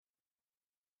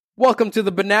Welcome to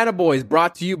the Banana Boys,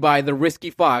 brought to you by The Risky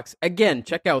Fox. Again,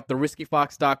 check out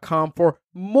theriskyfox.com for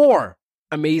more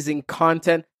amazing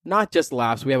content, not just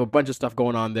laughs. We have a bunch of stuff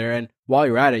going on there. And while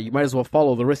you're at it, you might as well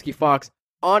follow The Risky Fox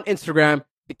on Instagram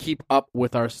to keep up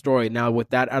with our story. Now,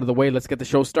 with that out of the way, let's get the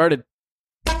show started.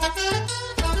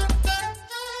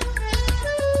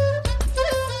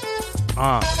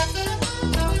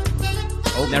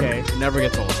 Okay. It never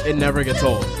gets old. It never gets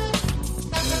old.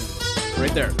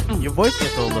 Right there. Your voice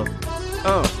gets older.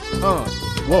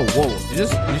 Whoa.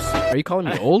 Are you calling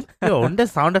me old? Yo, unde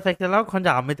sound effect ella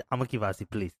konja amaki vasi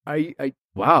please.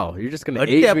 Wow, you're just gonna age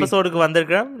Atti me. episode ku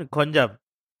vandirukram konja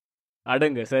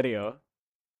Adunga, serio.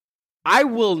 I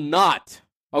will not.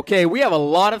 Okay, we have a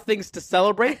lot of things to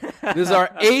celebrate. This is our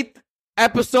 8th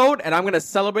episode, and I'm gonna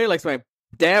celebrate like it's my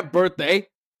damn birthday.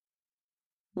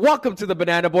 Welcome to the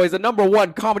Banana Boys, the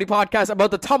 #1 comedy podcast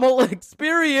about the Tamil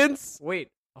experience. Wait,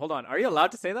 hold on. Are you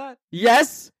allowed to say that?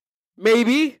 Yes,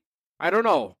 maybe. I don't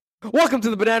know. Welcome to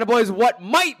the Banana Boys, what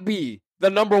might be the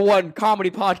 #1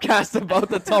 comedy podcast about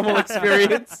the Tamil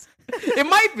experience. It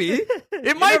might be.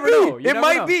 It might never know. be. You It never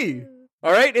might know. be.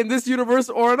 All right, in this universe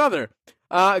or another.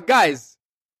 Guys,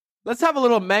 let's have a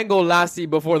little mango lassi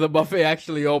before the buffet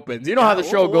actually opens. You know how the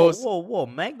show goes. Whoa,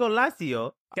 mango lassi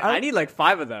yo. I need like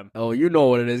 5 of them. Oh, you know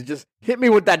what it is. Just hit me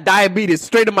with that diabetes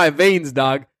straight in my veins,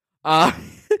 dog.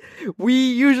 We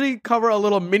usually cover a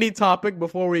little mini topic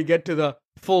before we get to the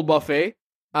full buffet.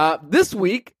 This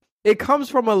week, it comes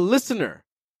from a listener.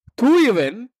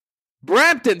 Tuyavin,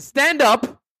 Brampton, stand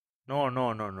up. No. What?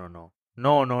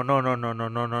 No.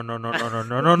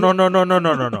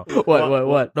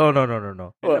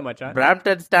 What? Machan?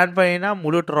 Brampton stand paina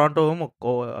mulu Toronto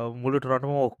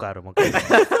okkaru.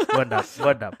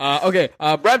 What up? Okay,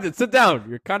 Brampton, sit down.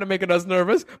 You're kind of making us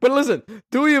nervous. But listen,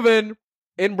 Tuyavin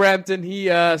in Brampton, he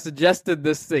suggested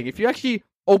this thing. If you actually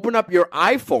open up your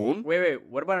iPhone, Wait.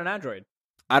 What about an Android?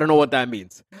 I don't know what that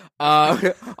means. On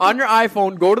your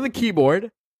iPhone, go to the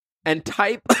keyboard and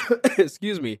type,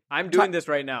 excuse me. I'm doing this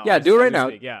right now. Yeah, do it right As we now.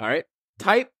 speak, yeah. All right.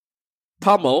 Type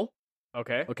Tamil,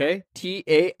 Okay. okay?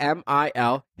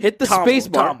 Tamil. Hit the space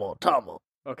bar. Tamil.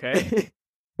 Okay.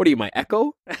 What are you, my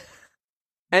echo?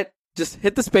 And just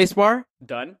hit the space bar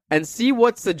Done. and see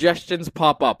what suggestions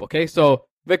pop up, okay? So,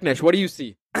 Viknesh, what do you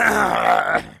see?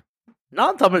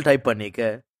 நான் Tamil type பண்ணிக்க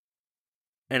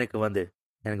எனக்கு வந்து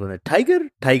tiger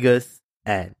tigers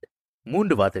and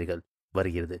 3 வார்த்தைகள்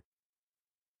வருகிறது.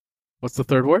 What's the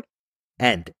third word?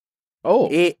 And Oh.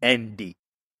 AND.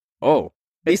 Oh.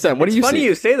 Hey, Sam, what do you It's funny see?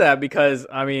 you say that because,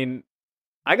 I mean,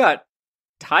 I got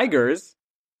tigers,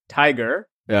 tiger,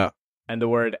 Yeah. and the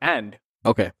word and.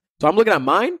 Okay. So I'm looking at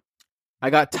mine.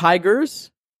 I got tigers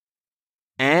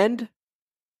and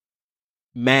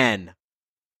man.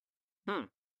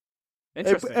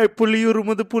 Interesting.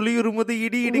 புலியுருமுது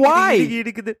இடி Why?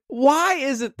 இடிக்குது. Why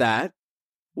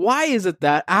is it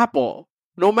that Apple,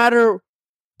 no matter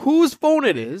whose phone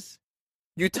it is,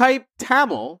 you type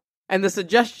Tamil and the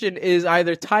suggestion is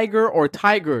either tiger or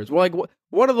tigers? Well, like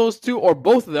one of those two or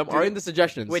both of them are in the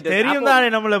suggestions. Wait, does தெரியும் Apple, தானே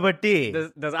நம்மள பத்தி.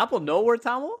 does Apple know word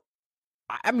Tamil?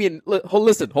 I mean,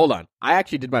 listen, hold on. I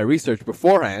actually did my research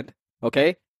beforehand, okay?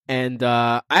 And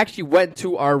I actually went to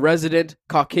our resident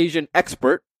Caucasian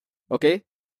expert, okay?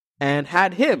 And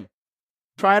had him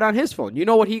try it on his phone. You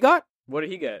know what he got? What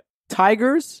did he get?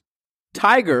 Tigers,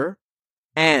 tiger,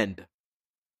 and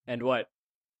what?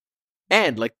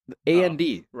 like AND.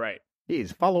 Right. Jeez,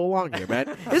 follow along here, man.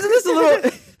 Isn't this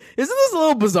a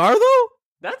little bizarre though?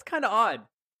 That's kind of odd.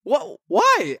 What?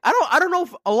 Why? I don't know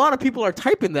if a lot of people are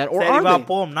typing that or சரி are வா they?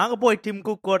 போம். நாங்க போய் dim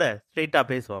cook கூட ஸ்ட்ரைட்டா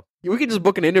பேசுவோம். We can just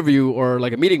book an interview or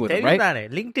like a meeting with him, தெரியும் right? தானே.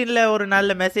 LinkedInல ஒரு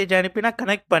நல்ல மெசேஜ் அனுப்பினா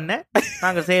கனெக்ட் பண்ண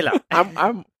நாங்க செய்யலாம்.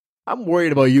 I'm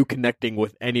worried about you connecting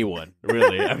with anyone,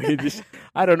 really. I mean,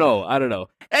 I don't know.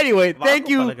 Anyway,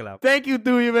 thank you,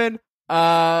 Thuyaman.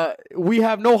 We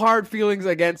have no hard feelings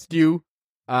against you.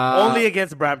 Only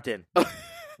against Brampton.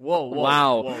 Whoa.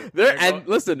 Wow. Whoa.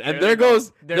 There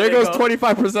goes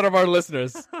 25% of our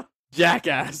listeners.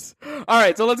 Jackass. All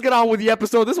right, so let's get on with the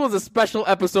episode. This was a special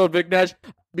episode, Vignesh,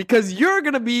 because you're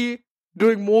going to be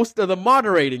doing most of the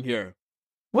moderating here.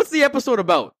 What's the episode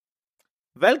about?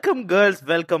 Welcome girls,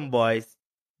 welcome boys.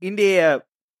 இன்றைய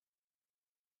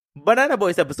banana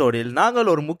boys எபிசோடில் நாங்கள்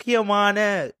ஒரு முக்கியமான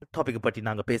topic பற்றி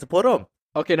நாங்கள் பேச போறோம்.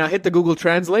 Okay, now hit the Google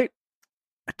Translate.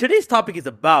 Today's topic is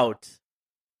about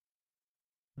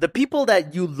the people that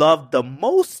you love the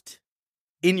most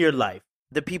in your life.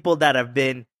 The people that have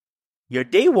been your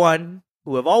day one,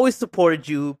 who have always supported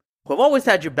you, who have always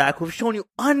had your back, who have shown you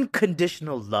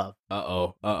unconditional love. Uh-oh.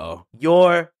 Your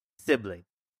sibling.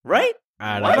 Right?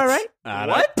 Am I right?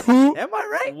 What? Am I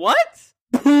right? What?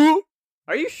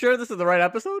 Are you sure this is the right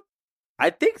episode? I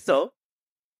think so.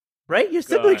 Right? Your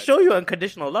siblings God. show you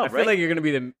unconditional I love, feel right? like you're gonna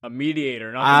be a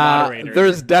mediator, not the moderator.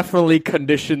 There's definitely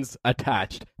conditions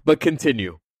attached, but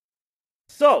continue.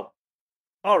 So,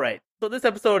 all right. So this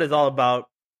episode is all about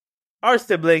our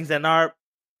siblings and our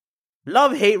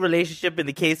love-hate relationship. In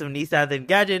the case of Nissan and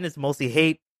Gadget, it's mostly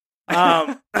hate.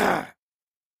 Well,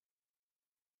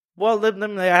 I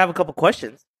have a couple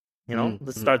questions.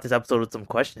 Let's start this episode with some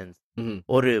questions.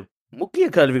 ஒரு முக்கிய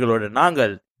கேள்விகளோட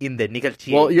நாங்கள் இந்த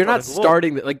நிகழ்ச்சியை Well, you're not தொடங்குவோம்.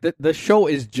 starting the show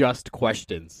is just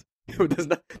questions.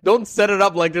 Don't set it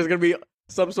up like there's gonna be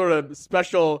some sort of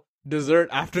special dessert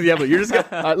after the episode. You're just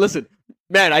gonna listen,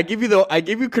 man. I give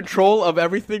you control of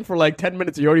everything for like 10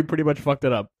 minutes. You already pretty much fucked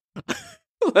it up.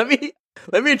 let me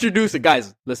introduce it, guys.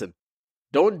 Listen,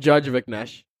 don't judge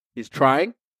Viknesh. He's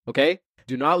trying. Okay,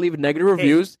 do not leave negative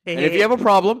reviews. And if you have a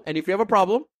problem,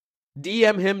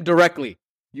 DM him directly.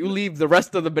 You leave the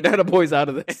rest of the Banana Boys out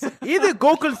of this. இது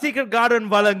Gokul secret garden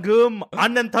வழங்கும்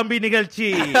அண்ணன் தம்பி நிகழ்ச்சி.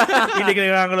 இன்னைக்கு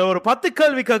நாங்கள் ஒரு 10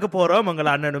 கேள்வி கேட்க போறோம். உங்கள்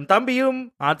அண்ணனும் தம்பியும்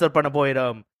ஆன்சர் பண்ண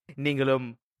போயிடும். நீங்களும்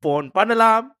போன்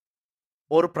பண்ணலாம்.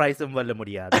 ஒரு பிரைஸும் வெல்ல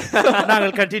முடியாது.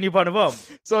 நாங்கள் கண்டினியூ பண்ணுவோம்.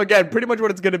 So again, pretty much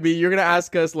what it's going to be, you're going to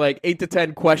ask us like 8 to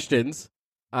 10 questions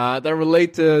that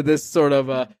relate to this sort of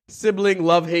sibling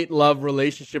love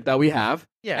relationship that we have.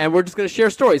 Yeah. And we're just going to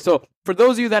share stories. So for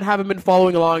those of you that haven't been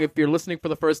following along, if you're listening for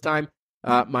the first time,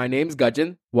 my name's Gajin.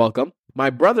 Welcome. My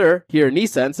brother here,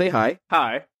 Nissan, say hi.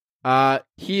 Hi.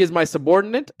 He is my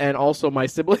subordinate and also my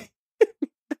sibling.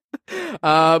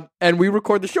 And we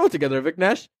record the show together,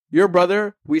 Viknesh. Your brother,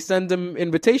 we send him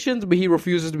invitations, but he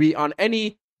refuses to be on any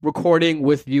recording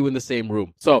with you in the same room.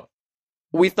 So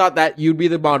we thought that you'd be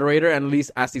the moderator and at least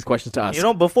ask these questions to us.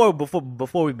 Before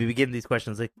we begin these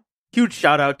questions, like huge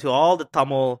shout out to all the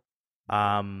Tamil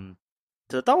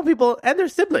people and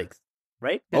their siblings,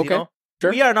 right? 'Cause, Okay,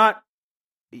 sure.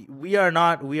 We are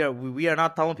not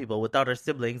Tamil people without our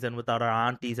siblings and without our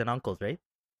aunties and uncles, right?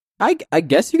 I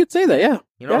guess you could say that, yeah.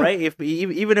 Yeah. Right?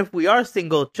 Even if we are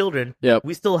single children, Yep.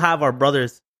 we still have our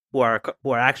brothers who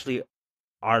are actually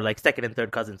our like second and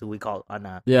third cousins who we call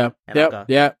Anna. Yeah, And yep, Akka.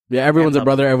 yeah. Everyone's a And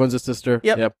brother, everyone's a sister.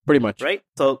 Yep. Yeah, pretty much. Right?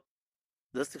 So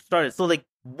let's get started. So like,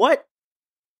 what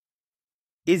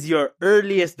is your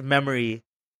earliest memory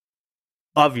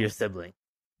of your sibling?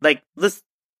 Like, let's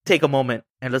take a moment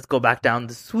and let's go back down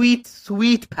the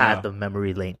sweet path of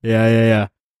memory lane. Yeah.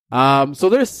 So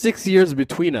there's 6 years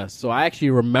between us. So I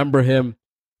actually remember him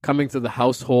coming to the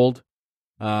household.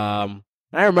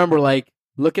 I remember like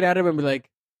looking at him and be like,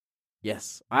 yes,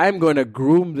 I'm going to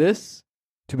groom this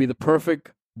to be the perfect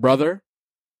brother.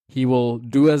 He will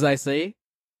do as I say,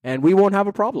 and we won't have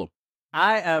a problem.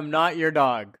 I am not your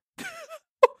dog.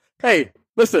 Hey,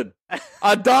 listen,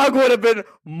 a dog would have been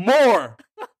more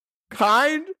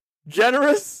kind,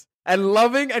 generous, and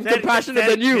loving and compassionate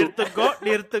than you.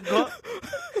 நிறுத்துங்கோ.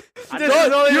 This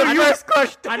is only the first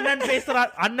question. அண்ணன்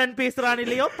பேசுறான்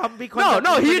இல்லையோ தம்பி கொஞ்சம்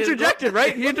No, he interjected,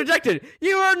 right? He interjected.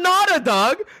 You are not a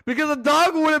dog because a dog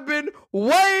would have been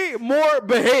way more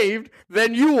behaved than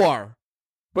you are.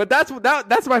 But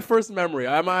that's my first memory.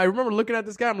 I remember looking at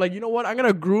this guy. I'm like, you know what? I'm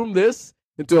going to groom this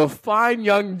into a fine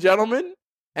young gentleman,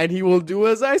 and he will do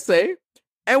as I say,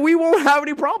 and we won't have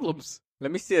any problems.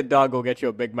 Let me see a dog go get you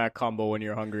a Big Mac combo when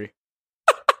you're hungry.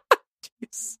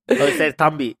 சரி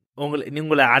தம்பி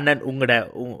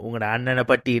உங்களோட அண்ணனை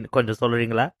பத்தி கொஞ்சம்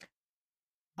சொல்றீங்களா?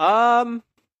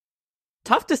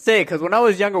 Tough to say, because when I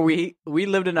was younger, we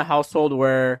lived in a household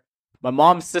where my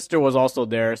mom's sister was also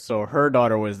there, so her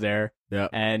daughter was there. Yeah.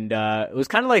 And it was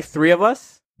kind of like 3 of us.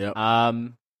 Yep.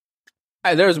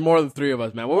 Hey, there was more than 3 of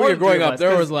us, man. When More we were than growing 3 of up, us,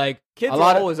 there 'cause was like kids a were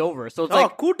lot always over. So it's Oh,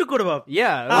 like, கூட்டு குடும்பம்.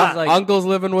 yeah, it was like uncles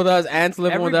living with us, aunts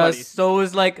living with everybody. us. So it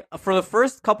was like, for the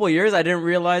first couple of years, I didn't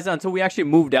realize it until we actually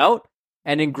moved out.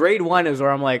 And in grade 1 is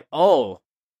where I'm like, oh,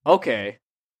 okay.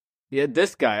 Yeah,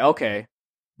 this guy, okay.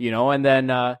 And then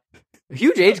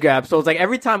huge age gap. So it's like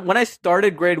every time when I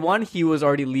started grade 1, he was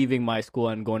already leaving my school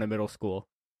and going to middle school.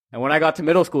 And when I got to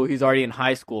middle school, he's already in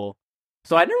high school.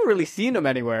 So I never really seen him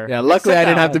anywhere. Yeah, luckily I except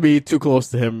didn't at have to home. be too close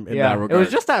to him in that regard. It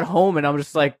was just at home, and I'm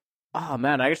just like, oh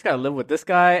man, I just gotta live with this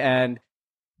guy. And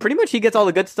pretty much he gets all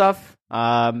the good stuff.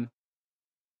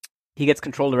 He gets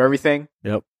control of everything.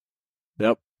 Yep.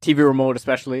 TV remote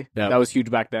especially. Yep. That was huge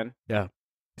back then.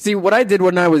 See, what I did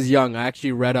when I was young, I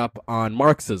actually read up on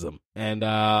Marxism, and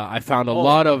I found a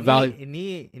lot of value.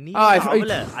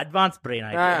 advanced brain.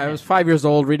 I was 5 years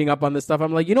old reading up on this stuff.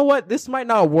 I'm like, you know what? This might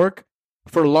not work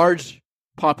for large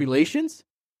populations,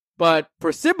 but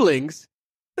for siblings,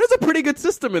 there's a pretty good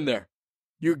system in there.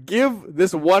 You give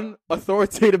this one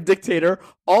authoritative dictator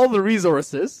all the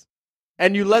resources, and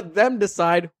you let them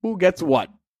decide who gets what.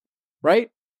 right?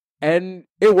 And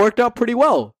it worked out pretty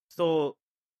well. So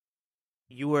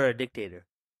you were a dictator.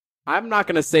 I'm not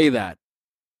going to say that.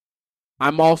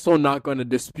 I'm also not going to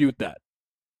dispute that.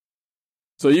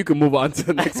 So you can move on to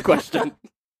the next question.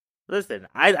 Listen,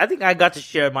 I think I got to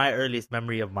share my earliest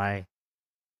memory of my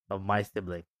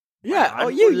sibling. Yeah. I'm Oh,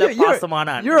 you, full of you're,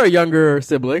 pasamana. you're a younger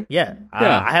sibling. Yeah.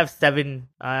 Yeah. I have 7.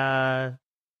 I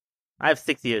have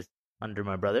 6 years under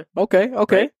my brother. Okay.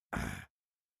 Right?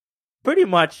 Pretty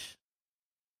much.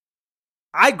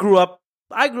 I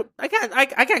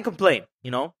can't complain.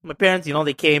 You know, my parents. You know,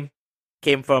 they came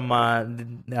from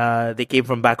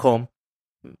back home.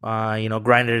 You know,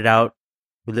 grinded it out.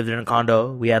 We lived in a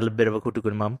condo. We had a little bit of a kutu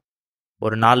kudumbam.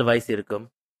 ஒரு 4 வயசு இருக்கும்.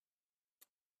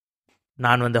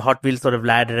 நான் வந்து hot வீல்ஸோட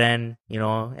விளையாடுறேன்.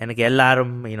 You know எனக்கு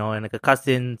எல்லாரும் எனக்கு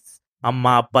cousins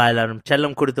அம்மா அப்பா எல்லாரும்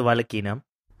செல்லம் கொடுத்து வளர்க்கினோம்.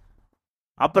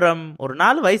 அப்புறம் ஒரு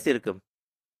 4 வயசு இருக்கும்.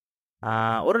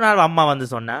 ஒரு நாள் அம்மா வந்து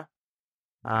சொன்னா,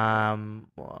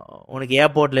 உனக்கு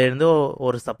ஏர்போர்ட்ல இருந்து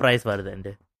ஒரு சர்ப்ரைஸ்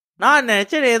வருதுண்டு. நான்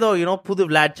நினைச்சேன் ஏதோ புது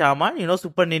விளையாட் சாமான்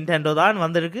சூப்பர் நிண்டெண்டோ தான்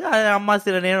வந்திருக்கு. அம்மா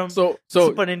சில நேரம்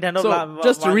super Nintendo.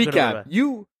 Just to recap, you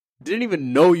didn't even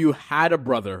know you had a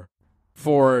brother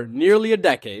for nearly a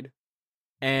decade.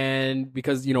 And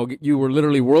because, you were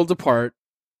literally worlds apart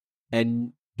and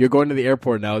you're going to the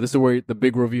airport now. This is where the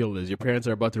big reveal is. Your parents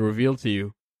are about to reveal to you.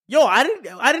 Yo, I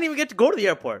didn't even get to go to the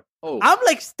airport. Oh. I'm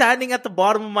like standing at the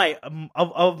bottom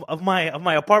of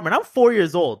my apartment. I'm 4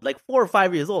 years old, like 4 or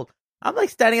 5 years old. I'm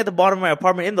like standing at the bottom of my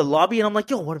apartment in the lobby and I'm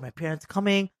like, yo, what are my parents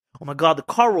coming? Oh my God, the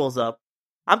car rolls up.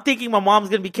 I'm thinking my mom's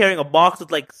going to be carrying a box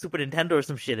with like Super Nintendo or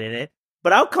some shit in it.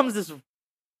 But out comes this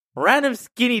random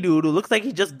skinny dude who looks like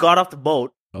he just got off the boat.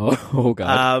 Oh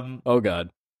God. Oh God.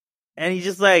 And he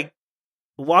just like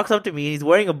walks up to me. He's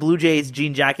wearing a Blue Jays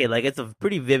jean jacket. Like it's a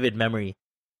pretty vivid memory.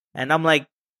 And I'm like,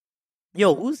 yo,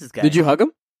 who's this guy? Did you hug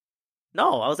him? No,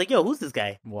 I was like, yo, who's this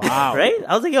guy? Wow. Right?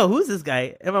 I was like, yo, who's this guy?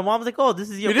 And my mom's like, oh, this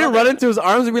is your You didn't brother. run into his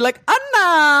arms and be like, Anna!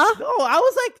 No, I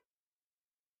was like,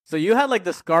 So you had like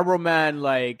the Scarborough Man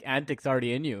like antics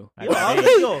already in you. yo, I was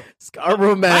like, yo,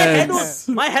 Scarborough man.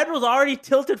 my head was already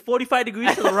tilted 45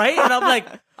 degrees to the right. And I'm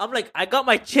like, I got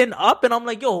my chin up and I'm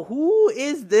like, yo, who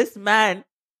is this man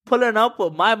pulling up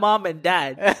with my mom and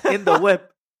dad in the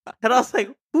whip? And I was like,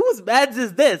 whose man's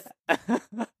is this?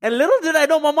 And little did I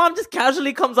know, my mom just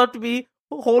casually comes up to me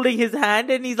holding his hand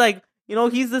and he's like,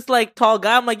 he's this like tall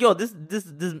guy. I'm like, yo, this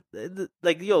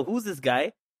like, yo, who's this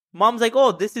guy? Mom's like,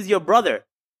 oh, this is your brother.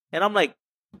 And I'm like,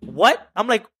 what? I'm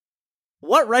like,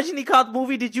 what Rajinikanth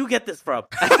movie did you get this from?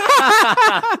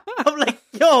 I'm like,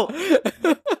 yo.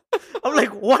 I'm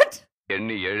like, what?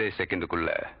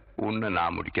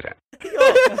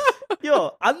 Yo,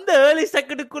 அந்த early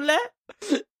second-க்குள்ள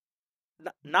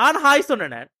நான் hi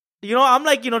சொன்னேன். I'm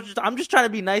like, I'm just trying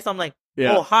to be nice. I'm like,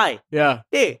 Yeah. oh, hi. Yeah.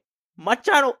 Hey,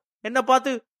 மச்சான் என்ன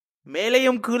பார்த்து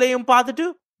மேலையும் கீழையும் பார்த்துட்டு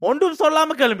ஒன்றும்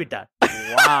சொல்லாம கிளம்பிட்டான்.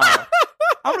 Wow.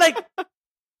 I'm like,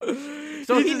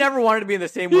 So he never wanted to be in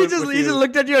the same He room just with he you just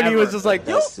looked at you and he ever. was just like,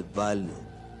 yo. That's Balu.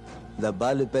 The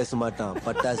Balu பேச மாட்டான்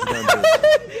பட்டாசு தான்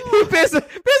He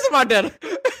பேச மாட்டார்.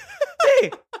 hey,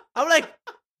 I'm like,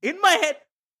 in my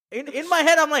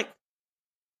head, I'm like,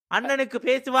 அண்ணனுக்கு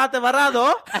பேச்சு வார்த்தை வராதோ?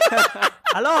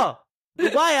 ஹலோ,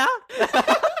 துபாயா?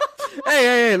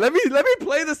 Hey, let me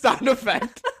play the sound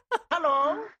effect. Hello,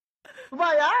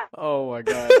 துபாயா? Oh my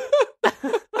God.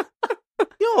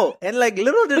 Yo, and like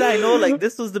little did I know, like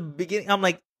this was the beginning. I'm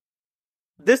like,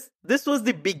 this was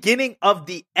the beginning of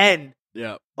the end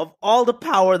Yeah. of all the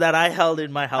power that I held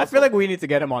in my house. I feel like we need to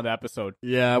get him on the episode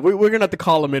Yeah, we're gonna have to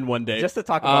call him in one day. just to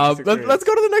talk about this Let's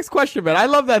go to the next question, man. I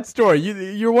love that story.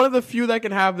 You're one of the few that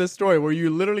can have this story where you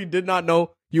literally did not know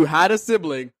you had a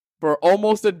sibling for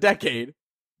almost a decade,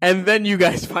 and then you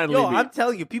guys finally Yo, meet. I'm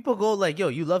telling you, people go like, yo,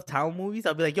 you love town movies?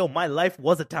 I'll be like, yo, my life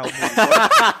was a town movie. Bro.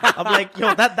 I'm like,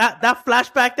 yo, that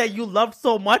flashback that you loved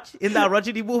so much in that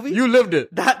Rajini movie, You lived it.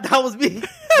 that was me.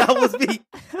 That was me.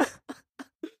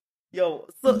 Yo,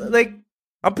 so like,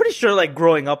 I'm pretty sure like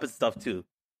growing up and stuff too,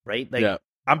 right? Like, Yeah.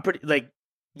 I'm pretty like,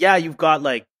 yeah, you've got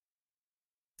like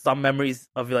some memories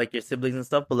of like your siblings and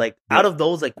stuff, but like out of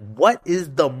those, like, what is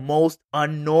the most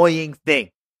annoying thing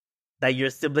that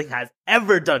your sibling has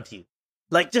ever done to you?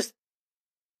 Like just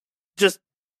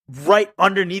right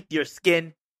underneath your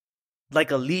skin,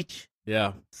 like a leech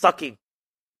Yeah. sucking.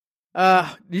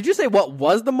 Did you say what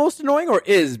was the most annoying or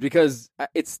is? Because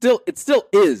it still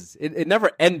is. It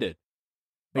never ended.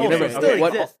 Like, it Oh, never, it still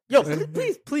what- exists. Yo,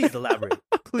 please elaborate.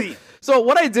 Please. So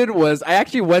what I did was I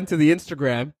actually went to the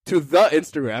Instagram, the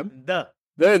Instagram, The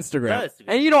Instagram. Instagram.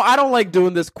 And I don't like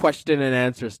doing this question and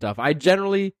answer stuff. I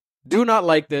generally do not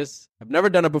like this. I've never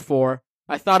done it before.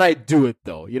 I thought I'd do it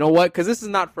though. You know what? Because this is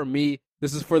not for me.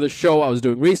 This is for the show. I was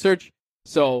doing research.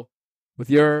 So with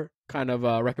your kind of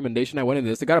recommendation, I went into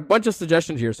this. I got a bunch of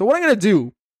suggestions here. So what I'm going to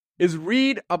do is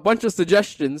read a bunch of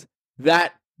suggestions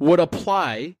that would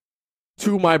apply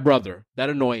to my brother that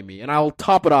annoy me. And I'll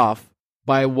top it off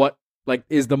by what like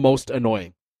is the most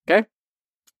annoying. Okay?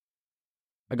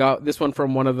 I got this one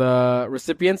from one of the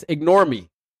recipients. Ignore me.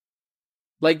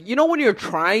 Like, you know when you're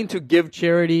trying to give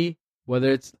charity,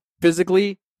 whether it's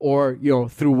physically or, you know,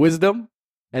 through wisdom,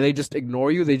 and they just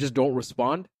ignore you, they just don't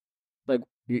respond? Like,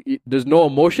 there's no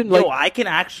emotion? Like, Yo, I can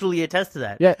actually attest to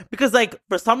that. Yeah. Because, like,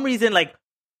 for some reason, like,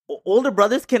 older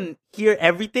brothers can hear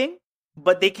everything,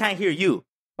 but they can't hear you.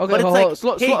 okay, but it's hold like, on,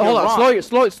 slow hey, you're on, wrong.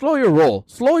 slow your roll.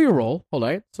 Slow your roll. Hold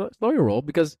on, slow your roll,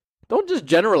 because don't just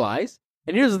generalize.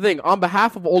 And here's the thing, on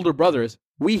behalf of older brothers,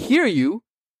 we hear you,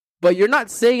 but you're not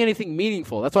saying anything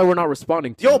meaningful. That's why we're not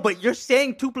responding to you. Yo, but you're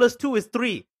saying 2 + 2 is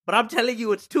 3, but I'm telling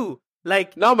you it's 2.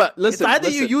 Like, No, but listen. it's either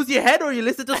listen. you use your head or you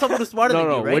listen to someone who's smarter than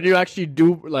you, right? When you actually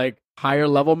do like higher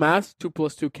level maths, 2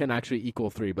 + 2 can actually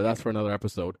equal 3, but that's for another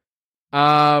episode.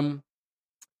 Doesn't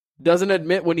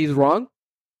admit when he's wrong.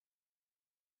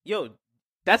 Yo,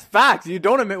 That's facts. You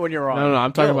don't admit when you're wrong. No,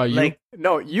 I'm talking yo, about you. like,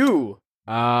 No, you.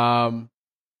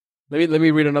 Let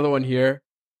me read another one here.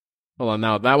 Hold on,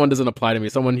 now that one doesn't apply to me.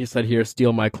 Someone he said here,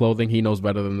 steal my clothing. He knows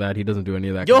better than that. He doesn't do any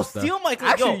of that. yo, kind of stuff. steal my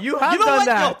Actually, yo, you have know done what?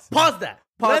 that. Yo, pause that.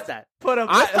 Pause that. Put him.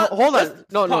 Hold on.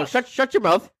 let's No. pause. Shut your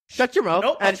mouth. Shut your mouth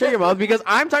Nope. and shut your mouth because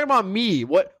I'm talking about me.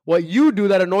 What you do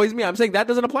that annoys me. I'm saying that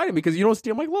doesn't apply to me because you don't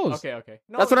steal my clothes. Okay.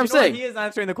 No, That's what I'm you know saying. He is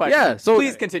answering the question. Yeah. So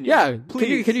please continue. Yeah.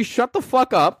 Please. Can you shut the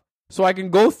fuck up so I can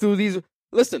go through these?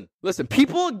 Listen.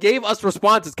 People gave us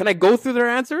responses. Can I go through their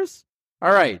answers?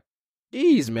 All right.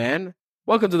 Jeez, man.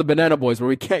 Welcome to the Banana Boys, where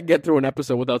we can't get through an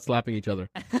episode without slapping each other.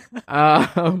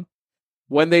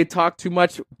 When they talk too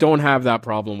much, don't have that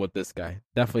problem with this guy.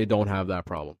 Definitely don't have that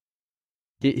problem.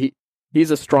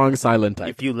 He's a strong silent type.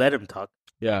 If you let him talk.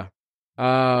 Yeah.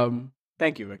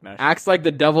 Thank you, Viknesh. Acts like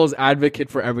the devil's advocate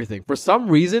for everything. For some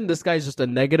reason, this guy's just a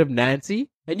negative Nancy,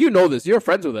 and you know this. You're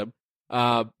friends with him.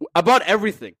 About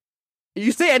everything.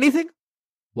 You say anything?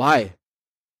 Why?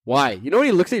 You know when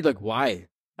he looks at you like, why?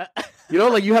 You know,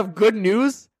 like you have good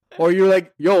news, or you're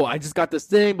like, yo, I just got this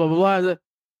thing, blah, blah, blah.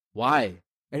 Why?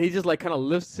 And he just like kind of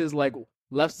lifts his like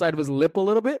left side of his lip a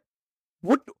little bit.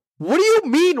 What do you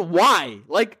mean, why?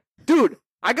 Like, dude,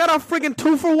 I got a friggin'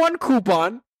 2-for-1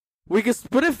 coupon. We can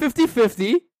split it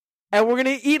 50-50, and we're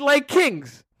gonna eat like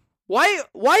kings. Why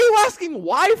are you asking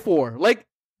why for? Like,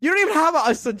 you don't even have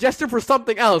a suggestion for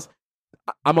something else.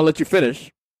 I'm gonna let you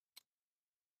finish.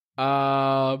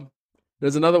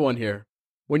 There's another one here.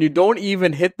 When you don't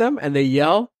even hit them and they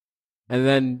yell, and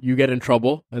then you get in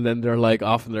trouble, and then they're like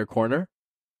off in their corner.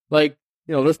 Like,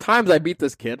 you know, there's times I beat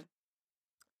this kid,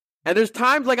 and there's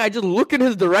times like I just look in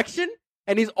his direction,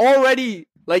 and he's already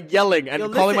like yelling and Yo,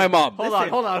 calling my listen. mom.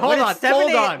 Hold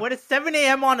on. When it's 7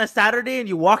 a.m. on a Saturday and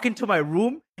you walk into my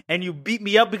room and you beat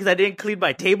me up because I didn't clean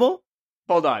my table,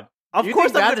 Hold on. of You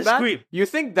course think I'm that's going to bad? scream. You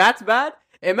think that's bad?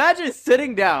 Imagine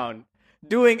sitting down,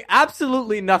 doing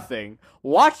absolutely nothing,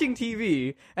 watching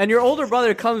TV, and your older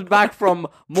brother comes back from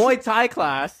Muay Thai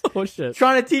class Oh shit!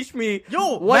 trying to teach me.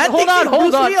 Yo, what? man Hold thinks on, he's hold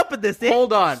Bruce on. Lee up in this, eh?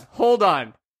 Hold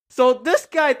on. So this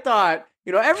guy thought,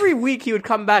 you know, every week he would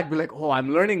come back, be like, oh,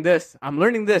 I'm learning this.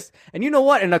 And you know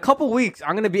what? In a couple weeks,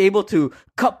 I'm going to be able to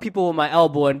cut people with my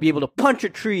elbow and be able to punch a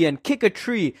tree and kick a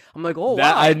tree. I'm like, oh,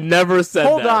 That wow. I never said.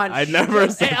 Hold that. on. I never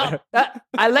said Hey, that.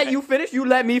 I let you finish. You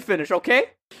let me finish, okay?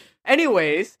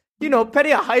 Anyways, you know,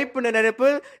 petty hype and then,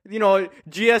 you know,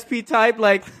 GSP type,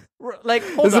 like, hold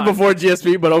This on. is before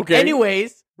GSP, but okay.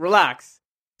 Anyways, relax.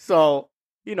 So,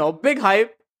 you know, big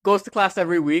hype, goes to class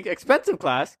every week, expensive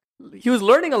class. He was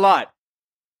learning a lot.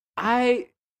 I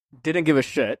didn't give a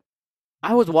shit.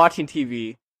 I was watching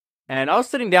TV, and I was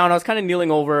sitting down. I was kind of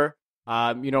kneeling over,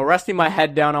 you know, resting my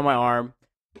head down on my arm.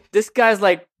 This guy's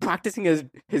like practicing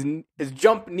his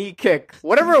jump knee kick,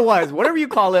 whatever it was, whatever you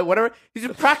call it, whatever. He's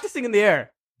just practicing in the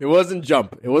air. It wasn't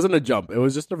jump. It wasn't a jump. It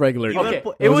was just a regular. You knee. Okay,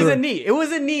 put- it was a knee. It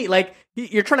was a knee. Like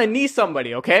you're trying to knee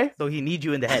somebody. Okay. So he needs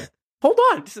you in the head. Hold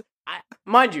on.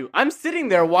 Mind you, I'm sitting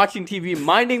there watching TV,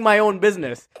 minding my own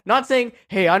business. Not saying,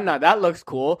 hey, Anna, that looks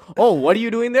cool. Oh, what are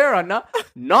you doing there, Anna?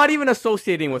 Not even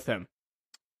associating with him.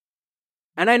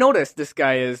 And I noticed this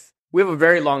guy we have a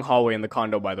very long hallway in the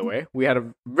condo, by the way. We had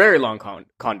a very long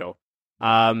condo.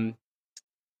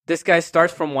 This guy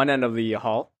starts from one end of the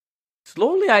hall.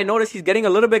 Slowly, I notice he's getting a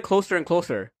little bit closer and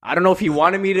closer. I don't know if he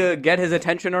wanted me to get his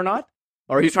attention or not,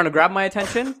 or he's trying to grab my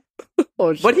attention,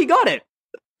 Oh, shit. but he got it.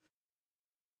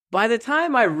 By the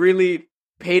time I really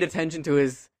paid attention to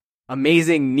his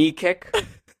amazing knee kick,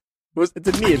 It's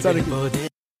a knee. It's not a knee.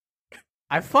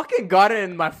 I fucking got it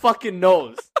in my fucking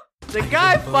nose. The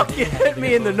guy fucking hit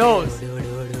me in the nose.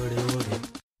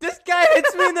 This guy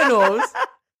hits me in the nose,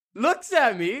 looks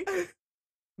at me,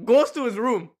 goes to his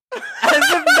room as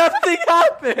if nothing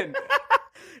happened.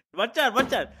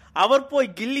 மச்சான் அவர் போய்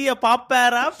கில்லிய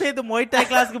பாப்பாரா பேது மொய்டா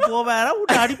கிளாஸ்க்கு போவாரா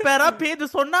உன்னை அடிப்பாரா பேது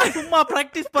சொன்னா சும்மா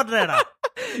practice பண்றேடா.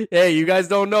 Hey, you guys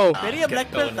don't know. பெரிய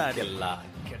black belt தான்.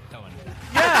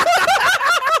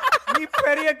 நீ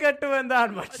பெரிய கெட்டவன்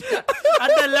தான் மச்சான்.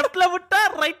 அந்த லெஃப்ட்ல விட்டா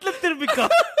ரைட்ல திரும்பிக்கோ.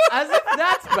 As if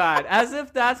that's bad. As if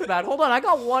that's bad. Hold on, I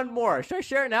got one more. Should I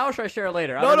share it now or should I share it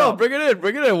later? I No, don't know. bring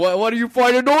it in. What do you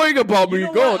find annoying about me? You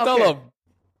know Go, what? tell Okay. them.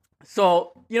 So,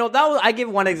 I give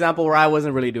one example where I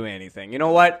wasn't really doing anything. You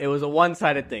know what? It was a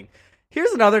one-sided thing.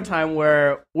 Here's another time where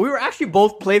we were actually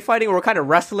both play fighting. We were kind of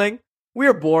wrestling. We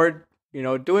were bored,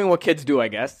 doing what kids do, I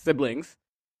guess, siblings.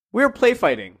 We were play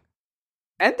fighting.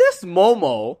 And this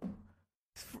Momo,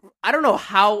 I don't know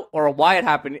how or why it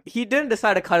happened. He didn't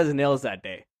decide to cut his nails that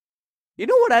day. You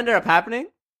know what ended up happening?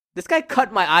 This guy cut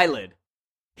my eyelid.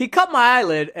 He cut my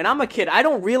eyelid, and I'm a kid. I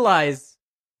don't realize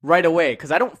right away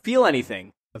because I don't feel anything.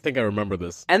 I think I remember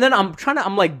this. And then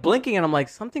I'm like blinking and I'm like,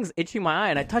 something's itching my eye.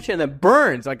 And I touch it and it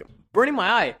burns, like burning my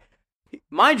eye.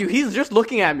 Mind you, he's just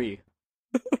looking at me.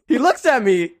 He looks at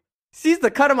me, sees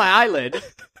the cut of my eyelid,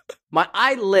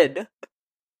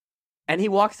 and he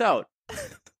walks out.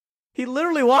 He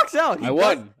literally walks out. I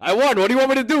won. What do you want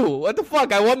me to do? What the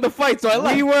fuck? I won the fight, so I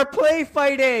left. We were play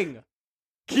fighting.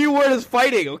 Keyword is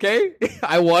fighting, okay?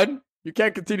 I won. You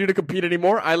can't continue to compete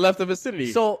anymore. I left the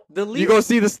vicinity. So the you go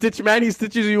see the Stitch man. He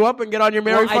stitches you up and get on your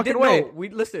merry fucking way.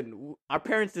 Our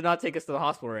parents did not take us to the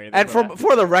hospital or anything. And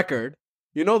for the record,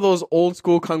 you know those old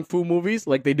school kung fu movies,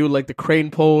 like they do like the crane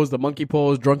pose, the monkey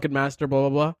pose, drunken master, blah blah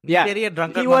blah. Yeah, பெரிய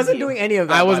drunken he wasn't monkey. doing any of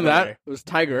that. I wasn't by the that. way. It was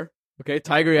Tiger. Okay,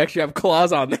 Tiger. You actually have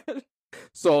claws on that.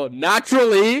 So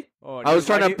naturally, I was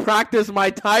trying to practice my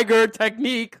Tiger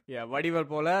technique. Yeah, vadival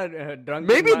pola drunk.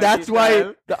 Maybe that's why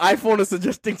the iPhone is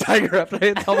suggesting Tiger after I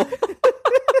hit double.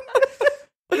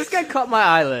 This guy cut my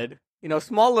eyelid.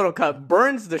 Small little cut,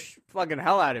 burns the fucking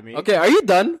hell out of me. Okay, are you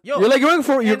done? Yo, you're going on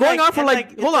for hold on.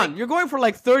 like- You're going for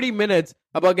like 30 minutes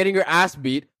about getting your ass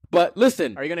beat. But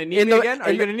listen, Are you gonna knee me again?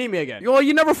 Are you gonna knee me again? Well,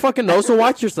 you never fucking know, so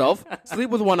watch yourself. Sleep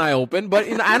with one eye open. But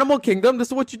in the animal kingdom, this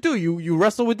is what you do. You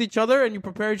wrestle with each other and you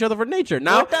prepare each other for nature.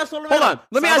 Now, hold on.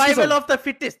 Let me ask you Survival something. of the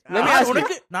fittest. Let me ask you.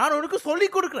 நான் உனக்கு சொல்லி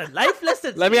கொடுக்கிறேன். Life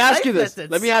lessons. Let me ask you Life this.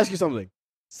 lessons. Let me ask you something.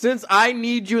 Since I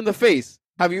need you in the face,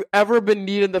 have you ever been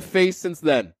kneed in the face since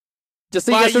then? Just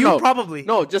say By yes or you, no. probably.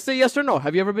 No, just say yes or no.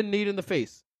 Have you ever been kneed in the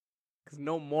face? Because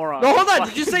no moron. No, hold on.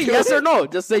 Did you fucking say do yes it. or no?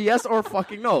 Just say yes or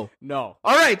fucking no. No.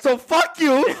 All right, so fuck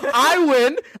you. I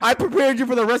win. I prepared you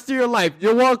for the rest of your life.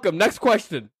 You're welcome. Next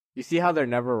question. You see how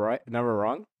they're never right, never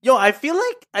wrong? Yo, I feel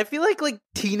like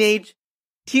teenage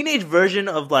version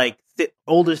of like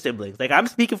older siblings. Like I'm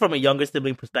speaking from a younger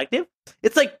sibling perspective.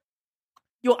 It's like,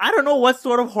 yo, I don't know what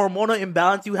sort of hormonal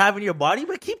imbalance you have in your body,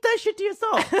 but keep that shit to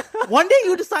yourself. One day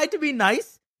you decide to be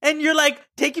nice, and you're like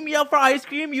taking me out for ice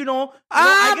cream,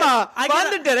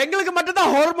 வந்துட்டேன் எங்களுக்கு மட்டும்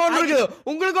தான் hormone இருக்குது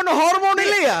உங்களுக்கு ஒன்னும் hormone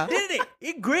இல்லையா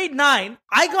In grade 9,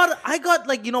 I got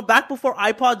like, back before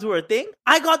iPods were a thing,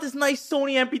 I got this nice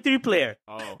Sony MP3 player.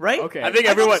 Oh, Right? Okay. I think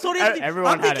got everyone the Sony MP3.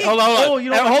 everyone I'm had it. thinking, hold on. Oh,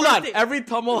 my Hold first on. thing- Every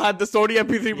Tamil had the Sony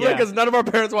MP3 player Yeah. because none of our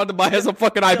parents wanted to buy us a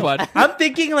fucking iPod. I'm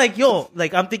thinking like,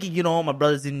 I'm thinking, my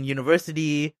brother's in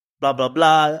university, blah, blah,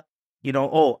 blah.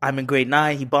 I'm in grade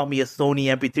 9. He bought me a Sony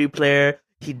MP3 player.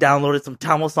 He downloaded some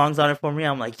Tamil songs on it for me.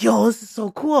 I'm like, yo, this is so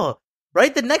cool.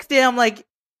 Right? The next day, I'm like,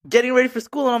 getting ready for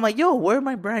school, and I'm like, yo, where are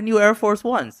my brand new Air Force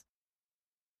Ones?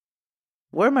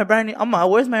 Where's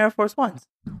my Air Force Ones?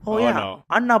 Oh, yeah. no.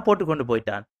 Anna போட்டுக்கொண்டு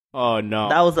போயிட்டான். Oh no.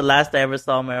 That was the last I ever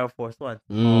saw my Air Force Ones.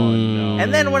 Oh no.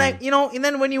 And then when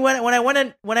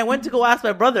I went to go ask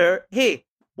my brother, hey,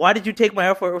 why did you take my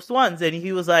Air Force Ones? And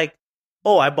he was like,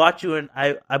 oh, I bought you an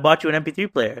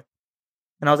MP3 player.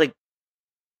 And I was like,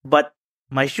 but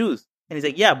my shoes. And he's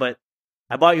like, yeah, but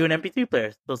I bought you an MP3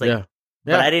 player. So I was like, Yeah.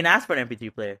 but I didn't ask for an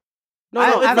MP3 player.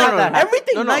 I've had that happen.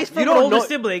 Everything No, nice from you an don't older know-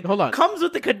 sibling Hold on. comes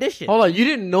with the condition. Hold on. You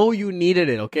didn't know you needed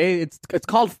it, okay? It's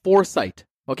called foresight,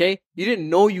 okay? You didn't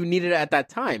know you needed it at that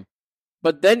time.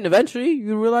 But then eventually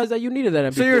you realize that you needed that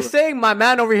MP3. So you're saying my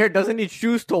man over here doesn't need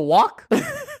shoes to walk?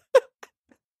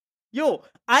 Yo,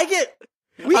 I'm get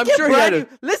sure he brand had new.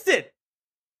 Listen,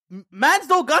 mans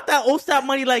don't got that OSAP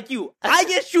money like you. I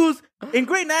get shoes. In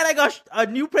grade 9, I got a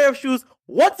new pair of shoes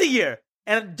once a year.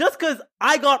 And just because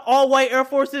I got all white Air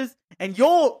Forces and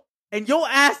your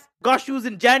ass got shoes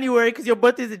in January because your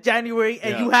birthday is in January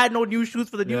and Yeah. you had no new shoes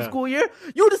for the new Yeah. school year,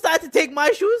 you decide to take my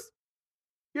shoes?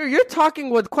 You're talking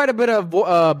with quite a bit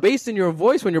of bass in your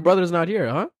voice when your brother's not here,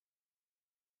 huh?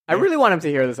 I really want him to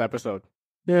hear this episode.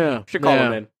 Yeah. Should call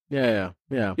him in. Yeah.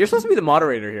 You're supposed to be the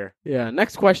moderator here. Yeah.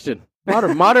 Next question.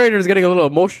 Moderator is getting a little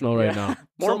emotional right now.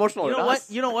 More So, emotional You than know what? us.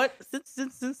 You know what?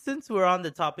 Since we're on the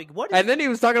topic, what is And then he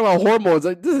was talking about hormones.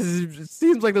 Like, it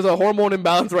seems like there's a hormone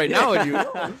imbalance right now in you.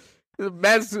 The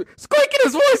man's squeaking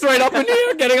his voice right up in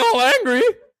here, getting all angry.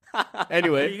 Are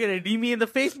Anyway, you gonna knee me in the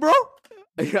face, bro?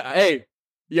 hey,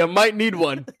 you might need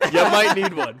one. You might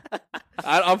need one.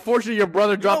 Unfortunately, your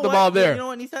brother dropped the ball there. You know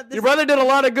what? Nissan, Your brother did a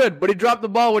lot of good, but he dropped the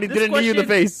ball when he this didn't knee you in the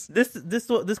question- face.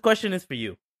 This question is for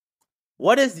you.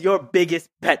 What is your biggest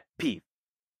pet peeve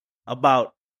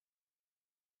about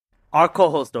our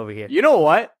co-host over here? You know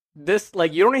what? This,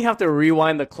 like, you don't even have to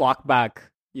rewind the clock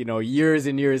back, years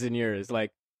and years and years.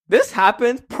 Like, this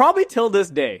happened probably till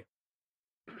this day.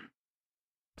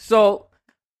 So,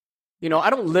 I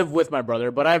don't live with my brother,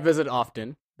 but I visit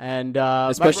often. And,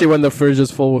 Especially when the fridge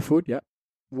is full with food, yeah.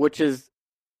 which is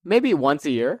maybe once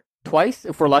a year, twice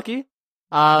if we're lucky.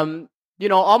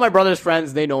 All my brother's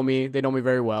friends, they know me. They know me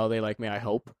very well. They like me, I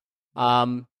hope.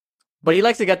 But he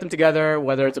likes to get them together,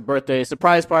 whether it's a birthday,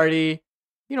 surprise party,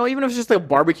 even if it's just a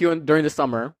barbecue during the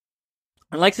summer,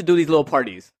 and likes to do these little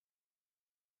parties.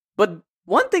 But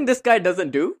one thing this guy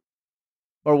doesn't do,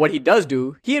 or what he does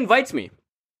do, he invites me,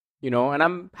 and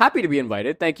I'm happy to be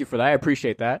invited. Thank you for that. I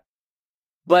appreciate that.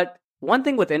 But one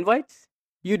thing with invites,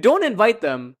 you don't invite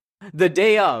them the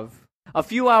day of, a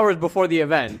few hours before the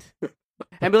event,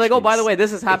 and be like, oh, by the way,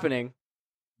 this is happening.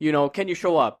 Can you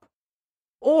show up?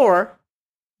 Or,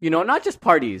 not just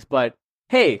parties, but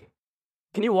hey,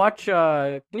 can you watch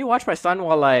my son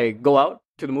while I go out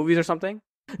to the movies or something?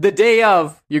 The day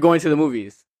of, you're going to the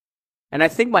movies. And I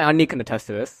think my auntie can attest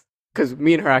to this, because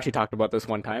me and her actually talked about this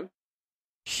one time.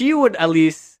 She would at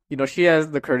least, she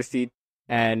has the courtesy.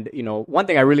 And, one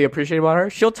thing I really appreciate about her,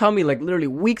 she'll tell me like literally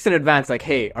weeks in advance, like,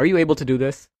 hey, are you able to do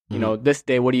this? This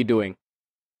day, what are you doing?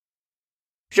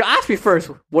 She'll ask me first,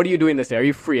 what are you doing this day? Are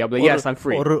you free? I'll be like, yes, I'm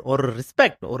free. Or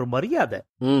respect, or mariada.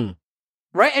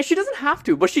 Right? And she doesn't have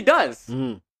to, but she does.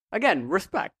 Again,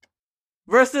 respect.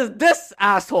 Versus this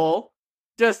asshole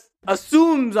just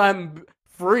assumes I'm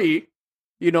free,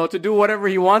 to do whatever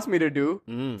he wants me to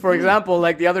do. For example,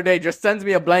 like the other day, just sends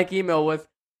me a blank email with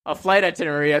a flight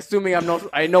itinerary, assuming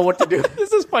I know what to do.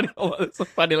 This is funny. This is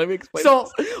funny. Let me explain. So,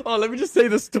 let me just say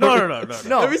the story.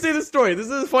 No. Let me say the story. This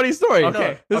is a funny story.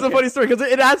 Okay. This is a funny story because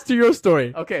it adds to your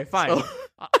story. Okay, fine.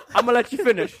 I'm gonna let you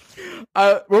finish.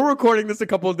 We're recording this a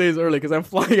couple of days early because I'm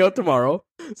flying out tomorrow.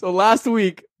 So last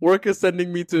week, work is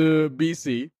sending me to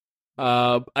BC.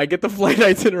 I get the flight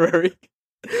itinerary.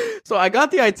 So I got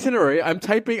the itinerary.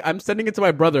 I'm sending it to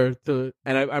my brother and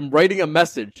I'm writing a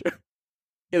message.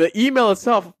 In the email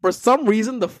itself, for some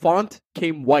reason, the font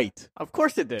came white. Of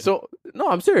course it did. So no,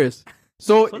 I'm serious.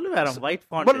 So, White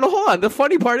font. but no, hold on. The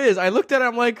funny part is, I looked at it.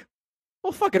 I'm like,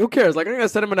 well, fuck it. Who cares? Like, I'm gonna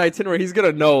send him an itinerary. He's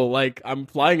gonna know. Like, I'm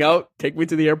flying out. Take me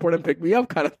to the airport and pick me up,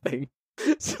 kind of thing.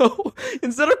 So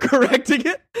instead of correcting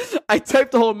it, I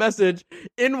typed the whole message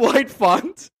in white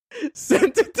font,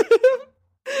 sent it to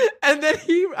him, and then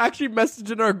he actually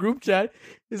messaged in our group chat.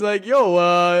 He's like,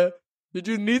 "Yo, did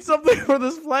you need something for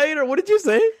this flight, or what did you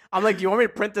say?" I'm like, do you want me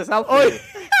to print this out for you?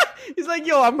 He's like,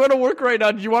 "Yo, I'm going to work right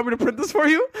now. Do you want me to print this for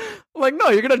you?" I'm like, "No,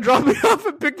 you're going to drop me off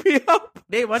and pick me up."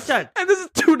 Hey, Machan. And this is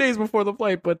 2 days before the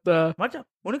flight, but Machan,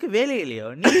 unuku vele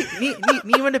illiyo.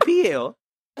 Nee vanda PA.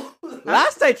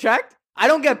 Last I checked, I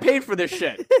don't get paid for this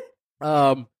shit.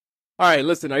 all right,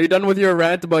 listen, are you done with your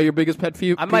rant about your biggest pet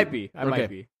peeve? I might be. I might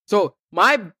be. So,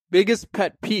 my biggest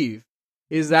pet peeve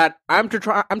is that I'm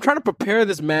trying to prepare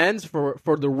this man's for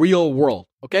the real world,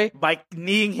 okay? By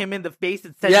kneeing him in the face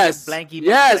and sending him a blank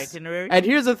email itinerary. And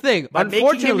here's the thing. By making him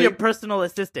Unfortunately, your personal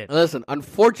assistant. listen,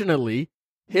 unfortunately,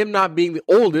 him not being the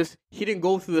oldest, he didn't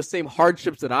go through the same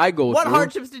hardships that I go What through.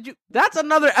 hardships did you... That's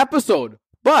another episode.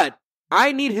 But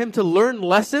I need him to learn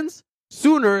lessons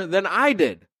sooner than I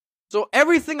did. So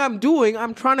everything I'm doing,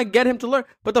 I'm trying to get him to learn.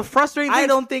 But the frustrating thing, I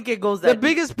don't think it goes that the deep.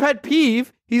 biggest pet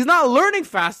peeve, he's not learning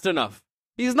fast enough.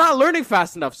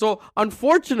 So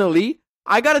unfortunately,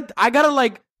 I gotta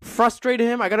like frustrate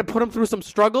him. I gotta put him through some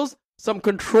struggles, some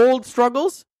controlled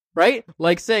struggles, right?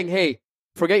 Like saying, "Hey,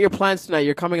 forget your plans tonight.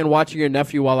 You're coming and watching your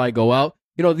nephew while I go out."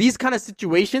 These kind of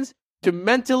situations to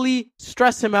mentally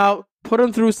stress him out, put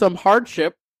him through some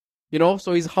hardship,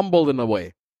 so he's humbled in a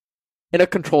way, in a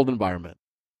controlled environment.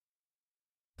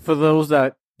 For those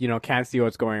that, can't see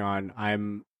what's going on,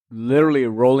 I'm literally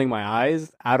rolling my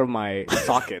eyes out of my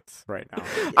sockets right now.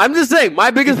 I'm just saying, my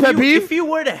biggest pet peeve. If you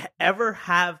were to ever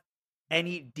have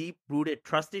any deep-rooted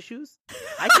trust issues,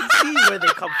 I can see where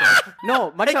they come from. No,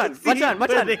 I can see where they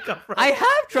Machan. come from. I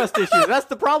have trust issues. That's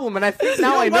the problem, and I think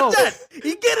now I know. Machan,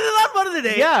 he get it a lot more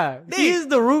today. Yeah, he's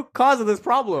the root cause of this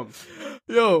problem.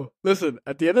 Yo, listen.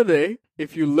 At the end of the day,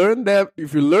 if you learn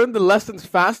the lessons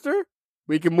faster,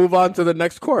 we can move on to the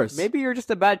next course. Maybe you're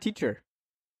just a bad teacher.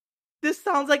 This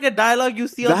sounds like a dialogue you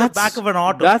see on the back of an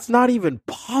auto. That's not even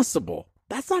possible.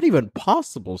 That's not even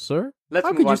possible, sir. Let's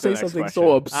How move could on you to say the next something question.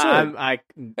 so absurd? I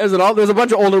There's a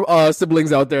bunch of older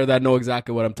siblings out there that know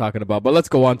exactly what I'm talking about. But let's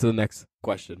go on to the next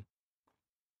question.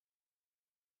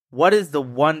 What is the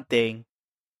one thing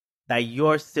that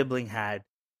your sibling had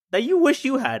that you wish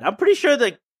you had? I'm pretty sure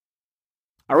that.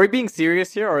 Are we being serious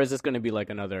here, or is this going to be like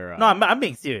another? No, I'm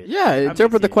being serious. Yeah, being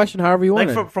interpret the serious. question however you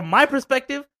want. Like from my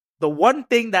perspective, the one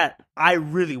thing that I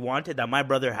really wanted that my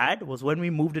brother had was when we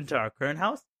moved into our current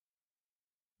house.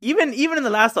 Even in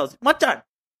the last house, Machan,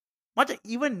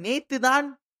 even நேத்து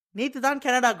தான்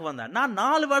கனடாக்கு வந்தான். நான்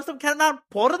 4 வருஷம் Canada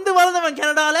பிறந்து வளர்ந்தவன்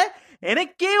கனடால.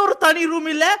 எனக்கே ஒரு தனி ரூம்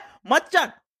இல்ல.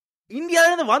 மச்சான் இந்தியால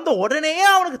இருந்து வந்த உடனே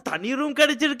அவனுக்கு தனி ரூம்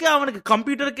கிடைச்சிருக்கு, அவனுக்கு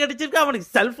கம்ப்யூட்டர் கிடைச்சிருக்கு, அவனுக்கு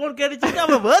செல்போன் கிடைச்சிருக்கு,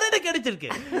 அவன் வேற என்ன கிடைச்சிருக்கு.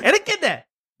 எனக்கு என்ன?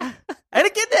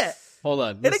 Hold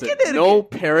on. Listen, no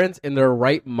parent in their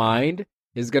right mind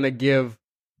is going to give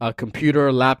a computer,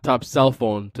 laptop, cell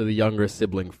phone to the younger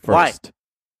sibling first. Why?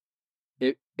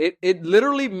 It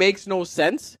literally makes no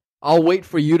sense. I'll wait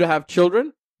for you to have children,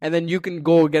 and then you can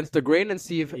go against the grain and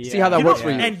see how that works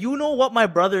for you. And you know what my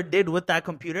brother did with that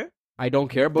computer? I don't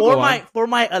care, but go on. For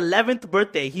my 11th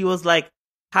birthday, he was like,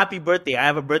 "Happy birthday! I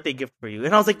have a birthday gift for you."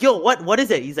 And I was like, "Yo, what is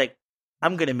it?" He's like,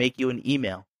 "I'm gonna make you an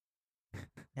email."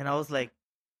 And I was like,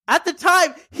 at the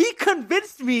time, he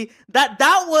convinced me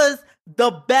that was the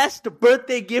best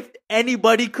birthday gift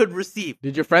anybody could receive.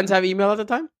 Did your friends have email at the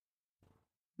time?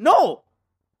 No.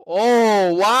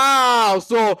 Oh, wow.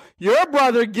 So your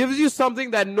brother gives you something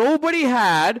that nobody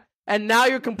had, and now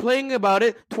you're complaining about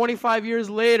it 25 years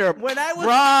later. When I was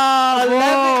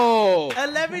Bravo!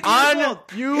 11 years old.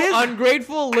 You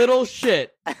ungrateful little shit.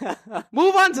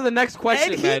 Move on to the next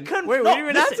question, And he man. Wait, we didn't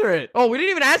even answer it. Oh, we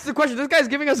didn't even answer the question. This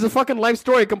guy's giving us a fucking life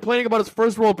story, complaining about his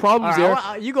first world problems All here.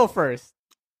 right, you go first.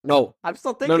 No. I'm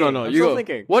still thinking. No. I'm You still go.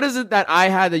 thinking. What is it that I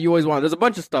had that you always wanted? There's a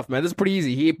bunch of stuff, man. This is pretty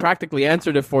easy. He practically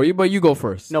answered it for you, but you go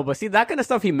first. No, but see, that kind of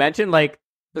stuff he mentioned, like,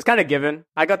 it's kind of given.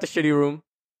 I got the shitty room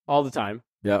all the time,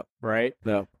 Yeah. right?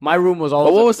 Yeah. My room was But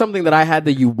always... what was something that I had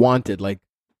that you wanted? Like,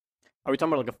 Are we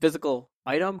talking about like a physical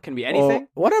item? Can be anything?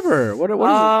 whatever. What is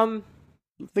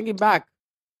it? Thinking back.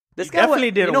 This You guy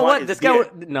definitely didn't You know want what? his This guy.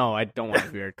 beard. No, I don't want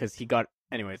his beard because he got.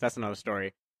 Anyways, that's another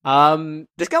story.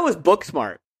 This guy was book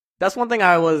smart. That's one thing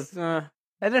I was. I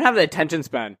didn't have the attention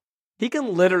span. He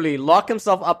can literally lock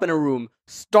himself up in a room,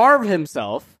 starve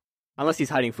himself, unless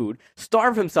he's hiding food,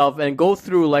 starve himself, and go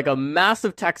through like a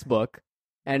massive textbook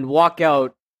and walk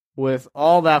out with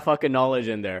all that fucking knowledge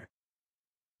in there.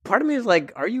 Part of me is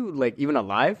like, are you like even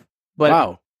alive? But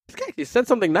Wow. This guy actually said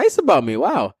something nice about me.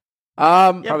 Wow.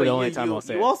 Probably but the only time I'll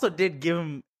say You it. also did give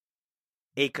him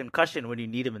a concussion when you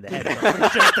need him in the head. I'm pretty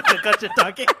sure it's the concussion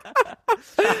talking.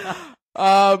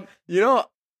 You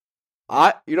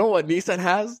know what Nissan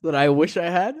has that I wish I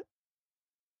had?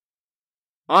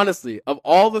 Honestly, of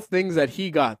all the things that he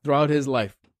got throughout his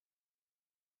life,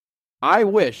 I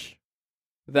wish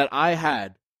that I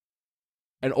had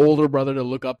an older brother to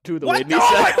look up to the way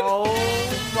Nissan. Oh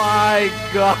my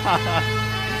god.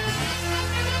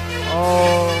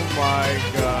 Oh my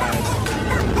god.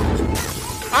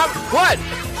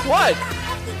 What?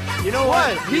 You know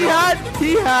what? He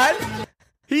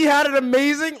had an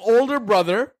amazing older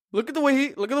brother. Look at him.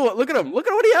 Look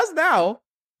at what he has now.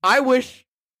 I wish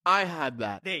I had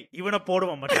that. Hey, even a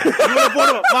போடுவோம் மச்சான்.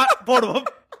 போடுவோம்.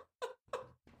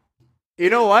 You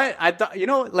know what? I thought,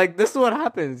 like, this is what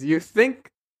happens. You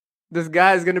think this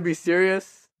guy is going to be serious.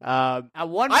 At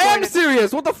one point... I am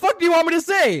serious. What the fuck do you want me to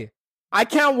say? I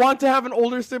can't want to have an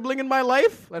older sibling in my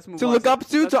life Let's move to on look up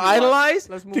to let's move on. idolize,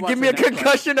 Let's move to on give to me a the next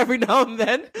concussion every now and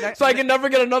then, so I can never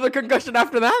get another concussion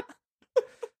after that.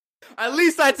 At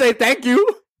least I'd say thank you.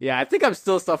 Yeah, I think I'm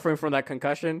still suffering from that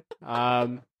concussion.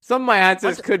 Some of my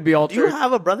answers could be Do you altered.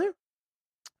 have a brother?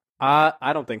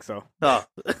 I don't think so. No.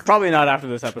 Probably not after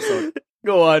this episode.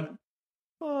 Go on.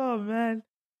 Oh man.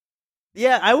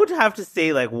 Yeah, I would have to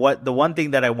say like the one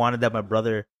thing that I wanted that my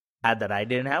brother had that I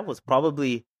didn't have was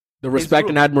probably The respect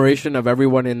and admiration of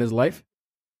everyone in his life.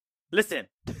 listen.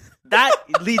 That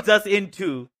leads us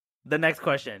into the next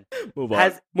question.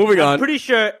 Moving on. I'm pretty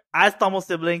sure as Tamil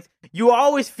siblings, you're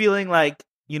always feeling like,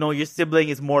 your sibling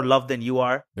is more loved than you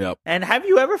are. Yep. And have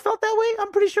you ever felt that way?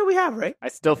 I'm pretty sure we have, right? I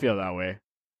still feel that way.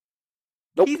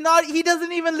 Nope. He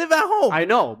doesn't even live at home. I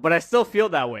know, but I still feel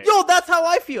that way. Yo, that's how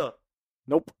I feel.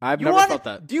 Nope. I've You never wanna- felt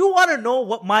that. Do you want to know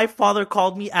what my father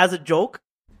called me as a joke?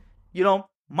 You know,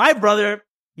 my brother,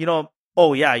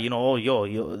 oh yeah,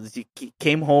 he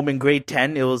came home in grade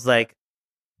 10. It was like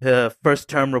the first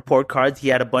term report cards. He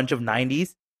had a bunch of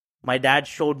 90s. My dad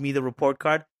showed me the report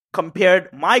card,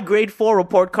 compared my grade 4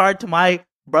 report card to my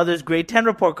brother's grade 10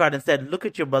 report card and said, look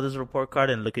at your brother's report card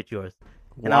and look at yours.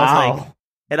 And Wow.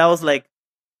 I was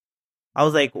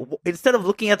like, instead of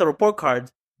looking at the report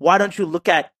cards, why don't you look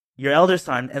at your elder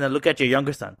son and then look at your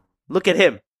younger son? Look at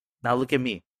him. Now look at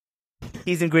me.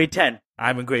 He's in grade 10.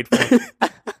 I'm in grade 4.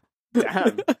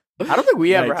 Damn. I don't think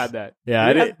we ever Yikes. had that. Yeah,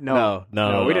 We I had- didn't. No,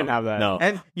 No, we didn't have that. No.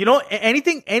 And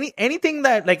anything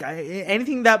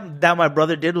that my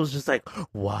brother did was just like,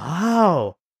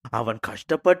 wow. அவன்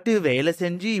கஷ்டப்பட்டு வேலை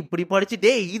செஞ்சு இப்படி படிச்சு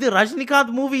டேய் இது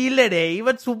Rajinikanth movie இல்ல டே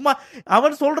இவன் சும்மா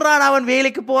அவன் சொல்றான் அவன்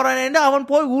வேலைக்கு போறான்னு அவன்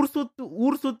போய்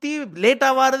ஊர் சுத்தி லேட்டா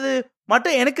வர்றது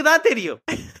மட்டும் எனக்கு தான் தெரியும்.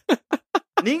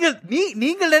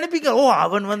 நீங்கள் நினைப்பீங்க ஓ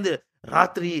அவன் வந்து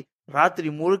ராத்திரி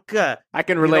முழுக்க I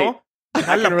can relate.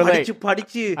 நல்லா can relate.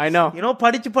 படிச்சு I know.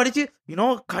 படிச்சு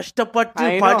கஷ்டப்பட்டு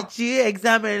I know. படிச்சு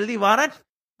எக்ஸாம் எழுதி வரேன்.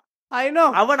 I know.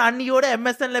 அவன் அண்ணியோட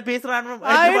MSNல பேசுறான்.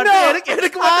 I know.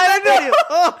 எனக்கு மட்டும் தெரியும்.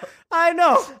 I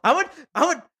know.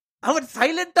 அவன்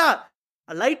சைலண்டா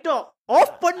லைட்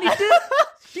ஆஃப் பண்ணிட்டு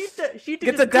sheet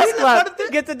Gets a desk lamp.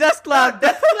 Gets a desk lamp.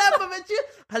 Desk lamp வச்சு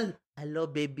hello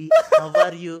baby how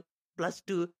are you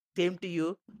 +2 same to you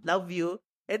love you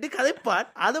என்று கதைப்பான்.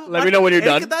 அது Let me know when you're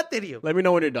done. எனக்கு தான் தெரியும். Let me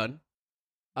know when you're done.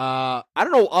 I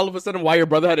don't know all of a sudden why your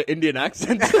brother had an Indian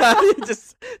accent. You just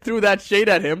threw that shade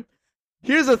at him.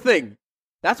 Here's the thing.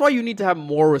 That's why you need to have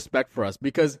more respect for us.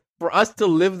 Because for us to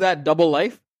live that double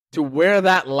life, to wear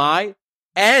that lie,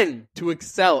 and to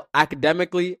excel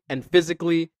academically and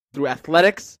physically through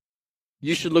athletics,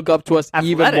 you should look up to us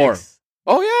even more. Athletics.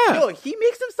 Oh, yeah. Yo, he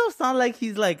makes himself sound like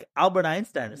he's like Albert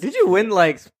Einstein. Did you win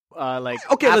like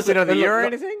Okay, athlete listen, of the year or no.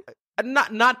 anything?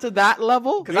 Not to that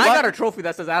level. Because I got a trophy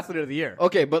that says athlete of the year.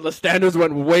 Okay, but the standards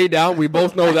went way down. We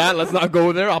both know that. Let's not go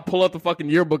there. I'll pull out the fucking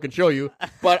yearbook and show you.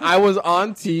 But I was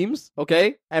on teams, okay,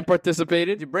 and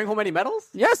participated. Did you bring home any medals?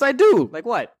 Yes, I do. Like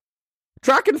what?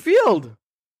 Track and field.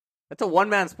 That's a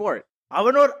one-man sport.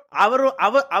 அவர்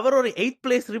ஒரு 8th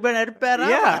place ribbon எடுப்பாரா?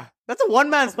 Yeah. That's a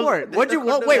one-man sport. What'd you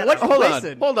wait, what'd you Hold place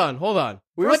in? on.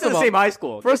 We went to the same high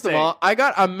school. First of all, I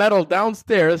got a medal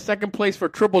downstairs, second place for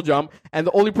triple jump, and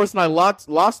the only person I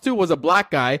lost to was a black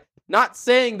guy. Not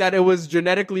saying that it was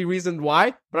genetically reasoned why,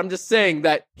 but I'm just saying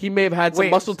that he may have had some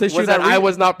Wait, muscle tissue was that that I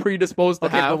was not predisposed to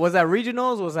Okay, have. but was that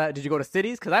regionals? Did you go to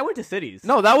cities? Because I went to cities.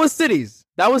 No, that was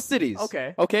cities. Okay.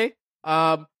 Okay.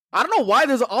 I don't know why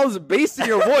there's all this bass in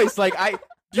your voice. Like,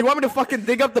 do you want me to fucking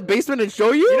dig up the basement and show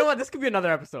you? You know what? This could be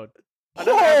another episode.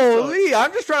 Holy,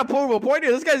 I'm just trying to prove a point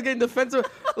here. This guy's getting defensive.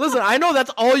 Listen, I know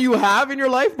that's all you have in your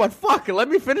life, but fuck, let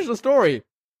me finish the story.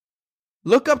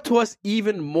 Look up to us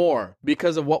even more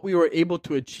because of what we were able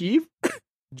to achieve,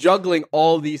 juggling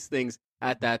all these things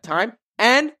at that time,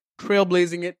 and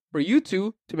trailblazing it for you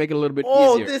two to make it a little bit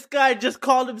easier. This guy just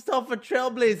called himself a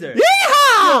trailblazer.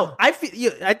 Yeehaw!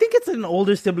 Yo, I think it's an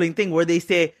older sibling thing where they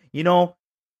say,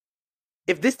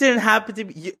 if this didn't happen to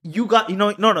me, you got,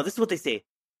 no, this is what they say.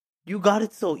 You got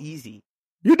it so easy.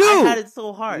 You do. I had it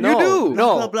so hard. You do.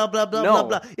 Blah, blah, blah, blah, blah, No. blah,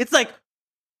 blah. It's like,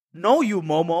 no, you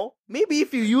Momo. Maybe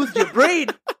if you used your brain,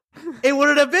 it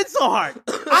wouldn't have been so hard.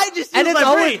 I just And used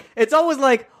my brain. it's always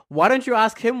like, why don't you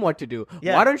ask him what to do?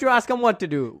 Yeah. Why don't you ask him what to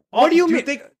do? Or What do you mean?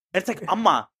 think it's like,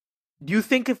 Amma, do you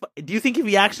think if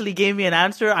he actually gave me an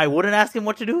answer, I wouldn't ask him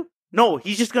what to do? No,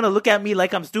 he's just gonna look at me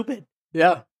like I'm stupid.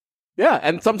 Yeah. Yeah.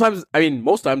 And sometimes,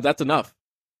 most times that's enough.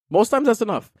 Most times that's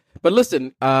enough. But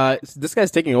listen, this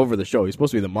guy's taking over the show. He's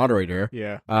supposed to be the moderator.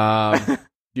 Yeah.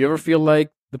 Do you ever feel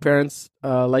like the parents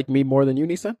like me more than you,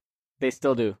 Nissan? They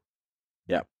still do.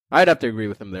 I'd have to agree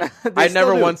with him there. They I still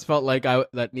never do. once felt like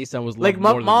that Nissan was loved Like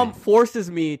more than mom me. forces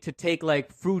me to take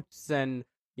like fruits and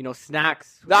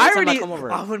snacks. The every time I irony- come over.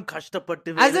 அவன் கஷ்டப்பட்டு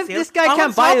As வேலை if செய்யறான். this guy அவன்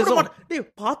can't buy his சாப்பிட own. மாட்டான். டேய்,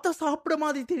 பார்த்தா சாப்பிட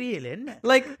மாதிரி தெரியல என்ன?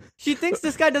 Like she thinks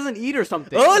this guy doesn't eat or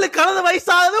something. ஏழு கலந்த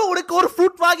வயசாவது உனக்கு ஒரு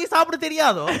ஃப்ரூட் வாங்கி சாப்பிட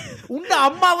தெரியாதோ? உங்க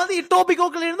அம்மா வந்து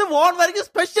இட்டோபிகோக்குல இருந்து வான் வரைக்கும்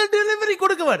ஸ்பெஷல் டெலிவரி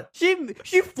கொடுக்கவர்.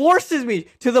 She forces me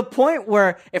to the point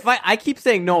where if I keep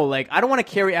saying no, like I don't want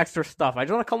to carry extra stuff. I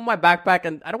just want to come with my backpack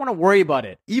and I don't want to worry about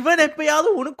it. இவன்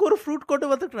எப்பயாவது உனக்கு ஒரு fruit கொண்டு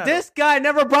வந்துட்டான். This guy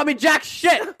never brought me jack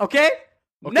shit. Okay?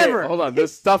 Okay, Never. Hold on.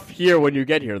 There's stuff here when you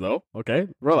get here, though. Okay,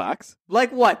 relax.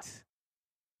 Like what?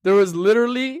 There was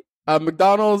literally a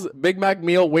McDonald's Big Mac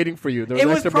meal waiting for you. There was It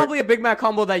an was extra probably a Big Mac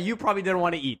combo that you probably didn't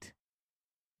want to eat.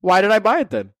 Why did I buy it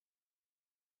then?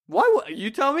 You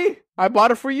tell me. I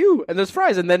bought it for you, and there's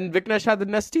fries. And then Viknesh had the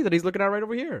Nestea that he's looking at right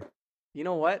over here. You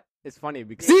know what? It's funny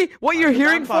because See, what you're I'm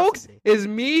hearing, folks, possibly. is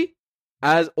me,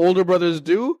 as older brothers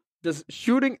do, just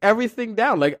shooting everything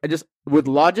down, like just with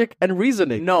logic and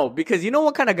reasoning. no, because you know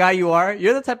what kind of guy you are.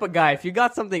 You're the type of guy. If you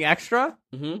got something extra,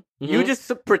 Mm-hmm. you just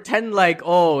pretend like,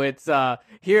 oh, it's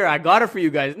here. I got it for you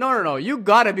guys. No. You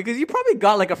got it because you probably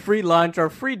got like a free lunch or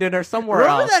free dinner somewhere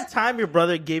Remember else. that time your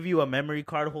brother gave you a memory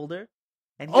card holder?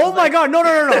 And he Oh was my like, god, no.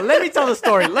 Let me tell the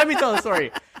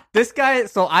story. This guy,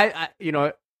 so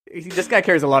this guy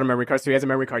carries a lot of memory cards, so he has a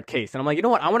memory card case. And I'm like, you know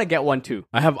what? I want to get one too.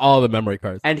 I have all the memory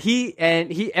cards. And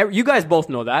you guys both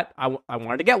know that. I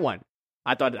wanted to get one.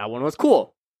 I thought that one was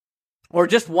cool. Or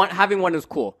just having one is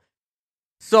cool.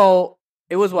 So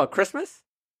it was what, Christmas?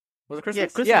 Was it Christmas? Yeah,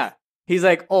 Christmas. Yeah. He's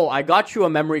like, oh, I got you a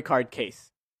memory card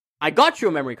case.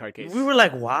 We were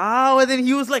like, wow. And then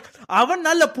he was like, "Avan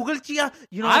nalla pugalchiya."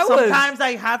 You know, I was- sometimes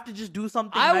I have to just do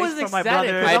something I nice was for my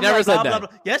ecstatic, brother. 'cause I I'm never like, said blah, that. blah,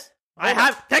 blah. Yes, I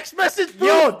have text message proof.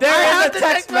 Yo, they're I in have the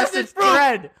text message proof.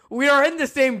 thread. We are in the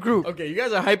same group. Okay, you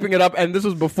guys are hyping it up, and this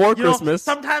was before You know, Christmas.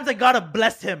 sometimes I gotta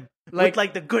bless him with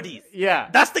like the goodies. Yeah.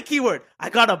 That's the keyword. I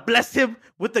gotta bless him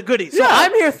with the goodies. So So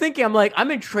I'm here thinking,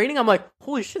 I'm in training. I'm like,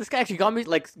 holy shit, this guy actually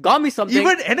got me something.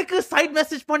 even Enika side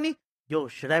message funny. Yo,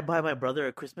 should I buy my brother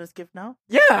a Christmas gift now?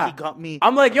 yeah. He got me.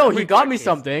 I'm like, a yo, memory he got card me case.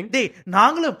 something. டேய்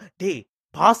நாங்களும் டேய்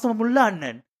பாசமுள்ள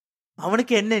அண்ணன்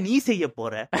அவனுக்கு என்ன நீ செய்ய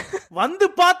போற வந்து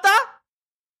பார்த்தா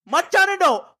மச்சான்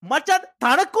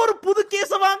தனக்கு ஒரு புது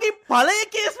கேஸ் வாங்கி பழைய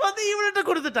கேஸ் வந்து இவன்கிட்ட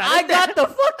கொடுத்துட்டான் I got the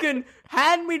fucking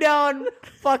hand-me-down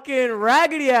fucking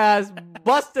raggedy ass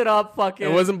busted up fucking.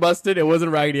 It wasn't busted. It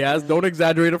wasn't raggedy ass. Don't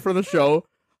exaggerate it for the show.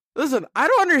 Listen, I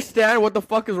don't understand what the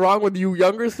fuck is wrong with you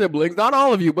younger siblings. Not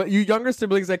all of you, but you younger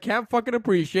siblings that can't fucking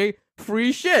appreciate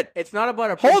free shit. It's not about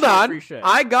Hold appreciating on. free shit.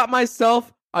 I got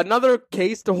myself another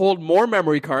case to hold more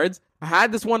memory cards. I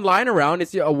had this one lying around.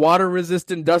 It's a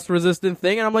water-resistant, dust-resistant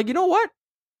thing. And I'm like, you know what?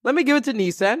 Let me give it to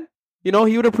Nissan. You know,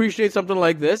 he would appreciate something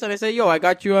like this. And I say, yo, I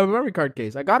got you a memory card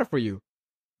case. I got it for you.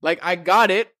 Like, I got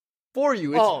it for you.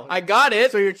 I got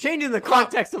it. So you're changing the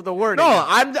context of the word. No,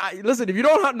 listen, if you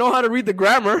don't know how to read the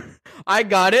grammar, I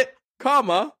got it,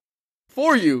 comma,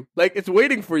 for you. Like, it's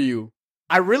waiting for you.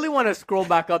 I really want to scroll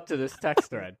back up to this text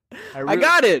thread. I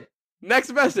got it.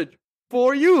 Next message,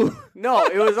 for you. No,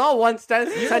 it was all one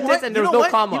sentence and there was no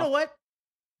comma. You know what?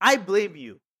 I blame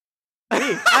you.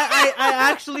 I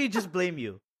actually just blame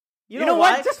you. You know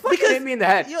why? what? Just fucking hit me in the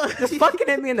head. Just fucking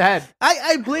hit me in the head.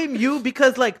 I blame you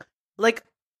because like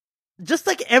just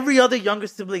like every other younger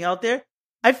sibling out there,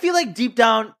 I feel like deep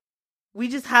down we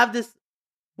just have this.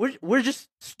 We're just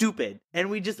stupid, and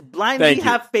we just blindly Thank you.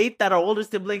 have faith that our older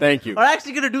siblings Thank you. are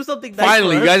actually gonna do something nice.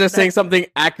 Finally, for you us, guys are that- saying something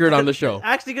accurate on the show.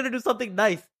 Actually gonna do something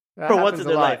nice That for once happens in a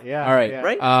their lot. life. Yeah. All right. yeah.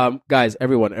 Right? Guys,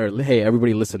 everyone, hey,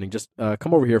 everybody listening, just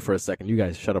come over here for a second. You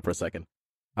guys shut up for a second.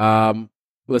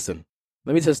 Listen,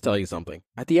 let me just tell you something.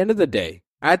 At the end of the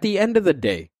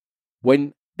day,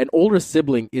 when an older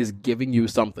sibling is giving you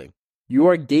something, you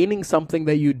are gaining something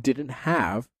that you didn't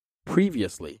have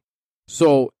previously.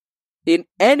 So, in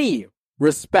any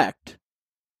respect,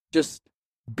 just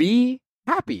be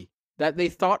happy that they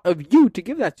thought of you to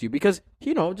give that to you. Because,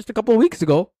 just a couple of weeks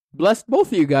ago, blessed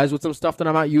both of you guys with some stuff that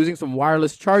I'm not using, some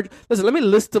wireless charge. Listen, let me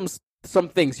list some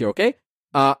things here, okay?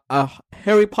 A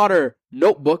Harry Potter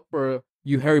notebook for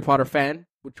you Harry Potter fan,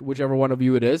 whichever one of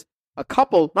you it is. A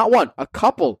couple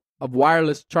of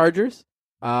wireless chargers.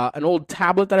 An old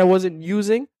tablet that I wasn't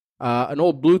using. An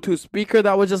old Bluetooth speaker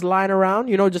that was just lying around.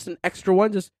 Just an extra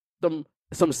one. Just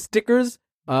some stickers.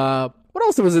 What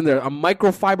else was in there? A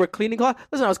microfiber cleaning cloth.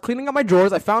 Listen, I was cleaning up my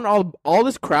drawers. I found all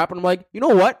this crap, and I'm like, you know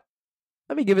what?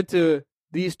 Let me give it to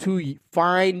these two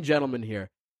fine gentlemen here.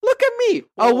 Look at me.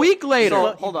 A week later.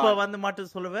 hold on. இப்ப வந்து மட்டும்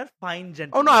சொல்லுவார் fine Oh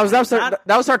gentleman. no,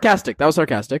 that was sarcastic. That was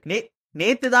sarcastic.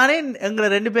 நேத்து தானே எங்களை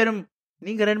ரெண்டு பேரும்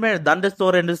நீங்க ரெண்டு பேரும் தண்ட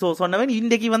ஸ்டோர் என்று சொன்னவன்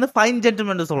இன்னைக்கு வந்து fine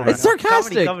gentleman சொல்றாங்க. It's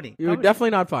sarcastic. கவனி. You're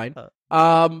definitely not fine.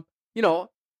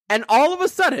 And all of a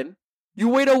sudden, you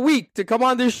wait a week to come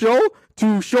on this show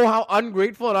to show how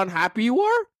ungrateful and unhappy you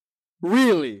are?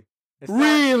 Really?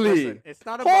 Really? It's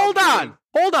not about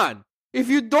Hold on. If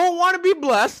you don't want to be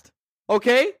blessed,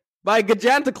 okay, by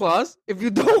Gajanta Claus, if you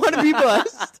don't want to be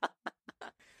blessed,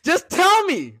 just tell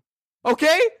me,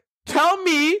 okay? Tell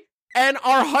me and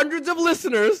our hundreds of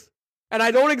listeners, and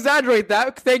I don't exaggerate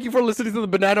that. Thank you for listening to the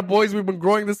Banana Boys. We've been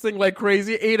growing this thing like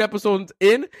crazy. 8 episodes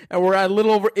in, and we're at a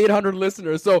little over 800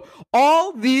 listeners. So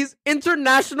all these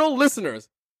international listeners,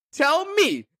 tell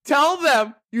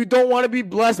them you don't want to be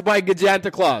blessed by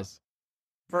Gajanta Claus.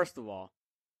 First of all,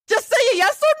 Just say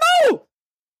yes or no.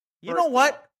 You know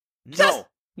what?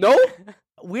 No?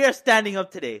 we are standing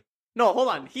up today. No, hold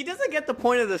on. He doesn't get the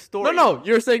point of the story. No,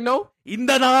 you're saying no?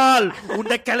 இந்த நாள்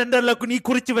உன்ட கேலண்டர்ல நீ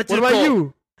குறிச்சு What வச்சிருக்கோ. about you?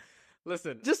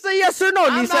 Listen. Just say yes or no,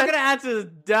 I'm Nissan. not going to answer this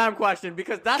damn question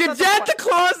because that's not the Santa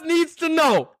Claus needs to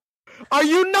know. Are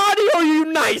you naughty or are you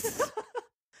nice?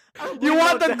 You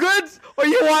want the goods or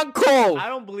you want coal? I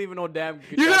don't believe in no damn.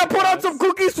 You gonna put on some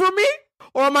cookies for me?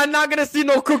 Or am I not gonna see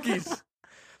no cookies?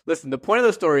 Listen, the point of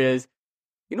the story is,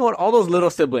 you know what? All those little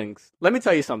siblings. Let me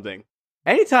tell you something.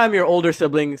 Anytime your older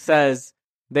sibling says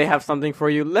they have something for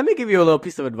you, let me give you a little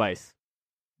piece of advice.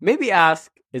 Maybe ask,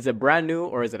 is it brand new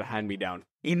or is it a hand-me-down?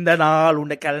 இந்த நாள்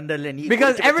உன்ட கேலண்டர்ல நீ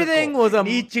Because குறிச்சு everything வச்சிருக்கோ. was a...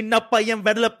 நீ சின்ன பையன்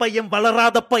வெள்ள பையன்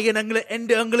வளராத பையன்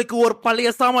எங்களுக்கு ஒரு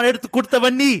பழைய சாமான் எடுத்து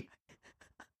கொடுத்தவன் நீ.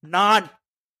 நான்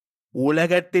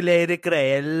உலகத்திலே இருக்கிற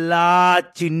எல்லா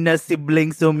சின்ன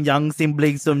சிப்ளிங்ஸும் யங்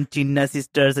சிப்ளிங்ஸும் சின்ன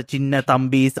சிஸ்டர்ஸ் சின்ன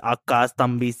தம்பிஸ் அக்காஸ்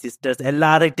தம்பி சிஸ்டர்ஸ்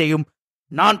எல்லார்கிட்டையும்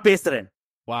நான் பேசுறேன்.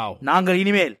 Wow. நாங்கள்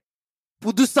இனிமேல்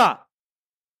புதுசா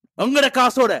எங்கட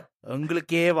காசோட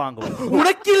எங்களுக்கே வாங்குவோம்.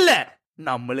 உனக்கு இல்ல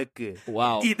நம்மளுக்கு.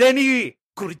 Wow. இத நீ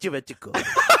குறிச்சு வச்சுக்கோ.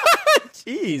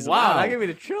 Jeez. Wow, that gave me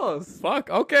the chills. Fuck.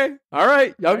 Okay. All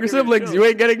right. Younger give it a siblings, chill. you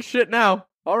ain't getting shit now.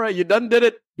 All right. You done did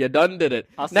it. You done did it.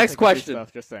 I'll still Next take the free question. stuff,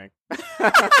 just saying.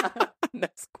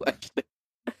 Next question.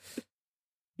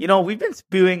 You know, we've been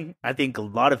spewing, I think,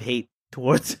 a lot of hate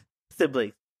towards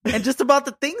siblings. And just about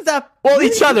the things that Well, really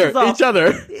each other. pisses off- Each other.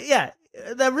 Yeah,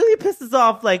 that really pisses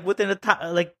off, like, within a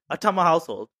Tama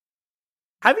household.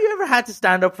 Have you ever had to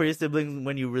stand up for your siblings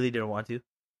when you really didn't want to?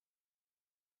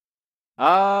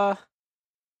 I'm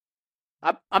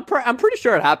pretty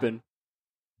sure it happened.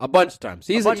 A bunch of times.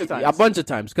 A bunch of times. A bunch of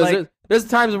times. Because Like- there's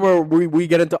times where we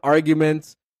get into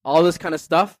arguments, all this kind of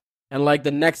stuff, and like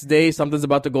the next day something's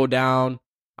about to go down,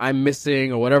 I'm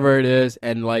missing or whatever it is,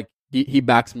 and like he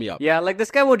backs me up. Yeah, like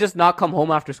this guy will just not come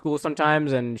home after school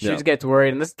sometimes, and she Yeah. just gets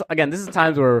worried. And this is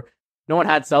times where no one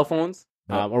had cell phones,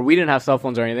 Yeah. or we didn't have cell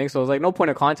phones or anything, so it was like no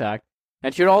point of contact.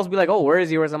 And she would always be like, "Oh, where is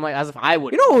he?" Whereas I'm like, as if I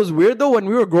would. You know what was weird though? When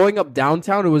we were growing up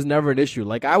downtown, it was never an issue.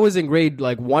 Like I was in grade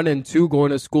like 1 and 2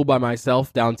 going to school by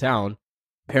myself downtown.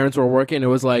 Parents were working. It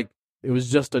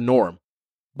was just a norm.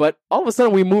 But all of a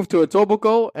sudden we moved to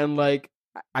Etobicoke and like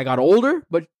I got older,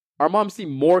 but our mom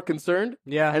seemed more concerned.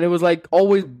 Yeah, And it was like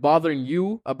always bothering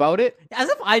you about it. as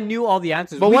if I knew all the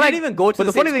answers. But we when didn't even go to But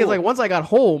the same funny thing is school. like once I got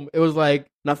home, it was like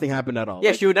nothing happened at all. yeah,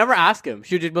 Like, she would never ask him.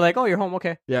 She would just be like, "Oh, you're home,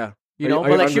 okay." yeah. You Are know, are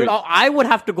but like she would. hungry? I would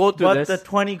have to go through But this. the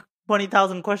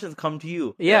 20,000 questions come to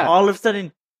you. Yeah. All of a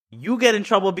sudden, you get in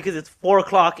trouble because it's 4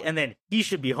 o'clock and then he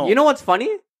should be home. You know what's funny?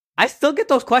 I still get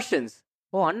those questions.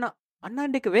 Oh, Anna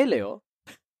indekku velayo.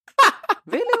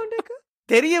 Velayo indekku?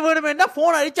 தெரிய வேணுமேன்னா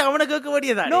phone அடிச்சு அவனை கேட்க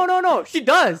வேண்டியதானே. No. She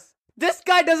does. This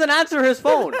guy doesn't answer his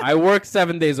phone. I work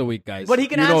 7 days a week, guys. But he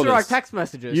can You know answer our this. text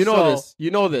messages. You know so- this.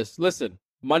 You know this. Listen,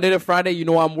 Monday to Friday, you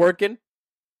know I'm working.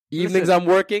 Evenings, Listen. I'm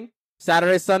working.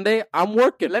 Saturday, Sunday, I'm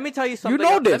working. Let me tell you something. You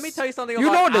know this. Let me tell you something You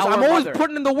about know this. our I'm always mother.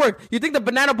 putting in the work. You think the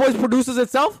Banana Boys produces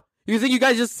itself? You think you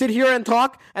guys just sit here and talk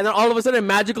and then all of a sudden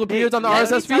magical appears on the Let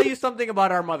RSS me tell feed? you something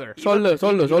about our mother. Sollu.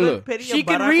 பெரிய She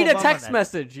can Barack read a Obama text தானே.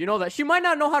 message. You know that. She might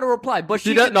not know how to reply, but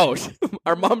She does no.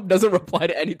 Our mom doesn't reply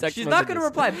to any text She's messages. not going to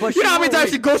reply, but You she know how many will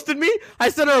times she read. ghosted me? I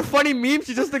sent her a funny meme.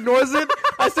 She just ignores it.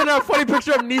 I sent her a funny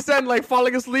picture of Nissan like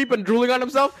falling asleep and drooling on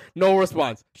himself. No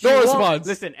response. She No won't- response.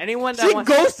 Listen, anyone that She wants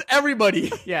ghosts everybody.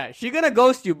 yeah, she's going to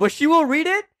ghost you, but she will read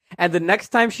it, and the next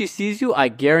time she sees you, I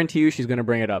guarantee you she's going to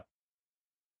bring it up.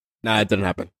 Nah, it didn't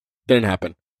happen. Didn't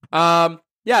happen.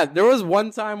 Yeah, there was one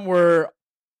time where,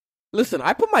 listen,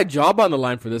 I put my job on the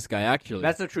line for this guy. Actually,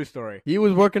 That's a true story. he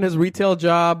was working his retail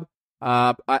job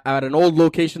at an old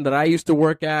location that I used to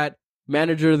work at.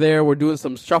 Manager there, we're doing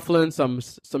some shuffling,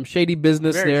 some shady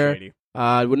business Very there. shady.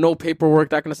 With no paperwork,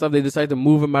 that kind of stuff. They decided to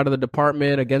move him out of the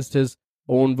department against his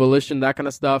own volition, that kind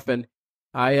of stuff. And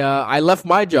I left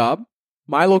my job,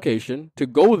 my location, to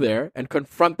go there and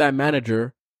confront that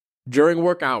manager during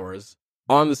work hours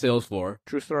on the sales floor.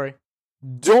 True story.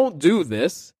 Don't do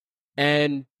this,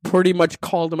 and pretty much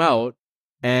called him out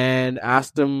and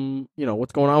asked him, you know,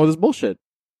 what's going on with this bullshit,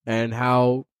 and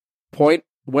how Point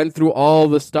went through all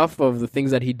the stuff of the things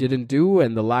that he didn't do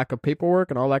and the lack of paperwork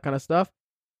and all that kind of stuff.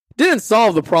 Didn't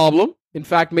solve the problem. In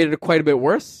fact, made it quite a bit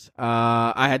worse.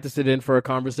 I had to sit in for a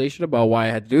conversation about why I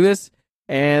had to do this,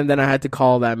 and then I had to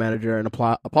call that manager and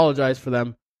apologize for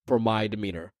them for my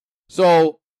demeanor.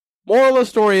 So, moral of the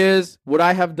story is, would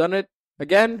I have done it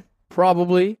again?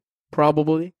 Probably.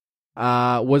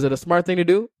 Was it a smart thing to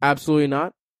do? Absolutely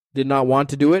not. Did not want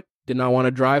to do it. Did not want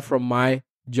to drive from my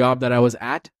job that I was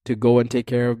at to go and take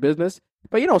care of business.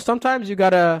 But you know, sometimes you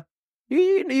gotta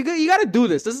you gotta do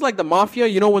this. This is like the mafia.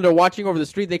 You know, when they're watching over the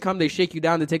street, they come, they shake you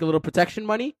down, they take a little protection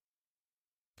money.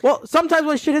 Well, sometimes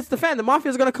when shit hits the fan, the mafia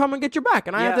is gonna come and get your back,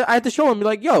 and Yeah. I have to show him, be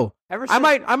like, yo, Ever I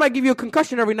since, might give you a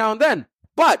concussion every now and then,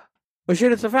 but when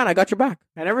shit hits the fan, I got your back.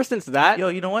 and ever since that, Yo,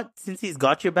 you know what? Since he's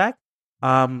got your back,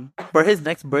 for his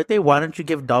next birthday, why don't you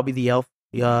give Dobby the elf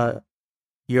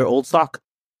your old sock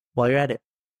while you're at it?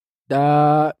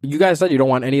 You guys said you don't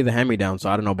want any of the hand-me-downs, so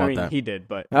I don't know I about mean, that. he did,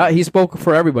 but He spoke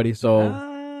for everybody, so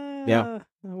yeah.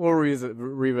 we'll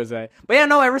revisit. But yeah,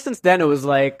 no. Ever since then, it was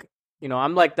like, you know,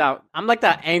 I'm like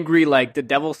that angry, like the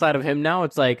devil side of him now.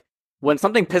 It's like when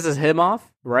something pisses him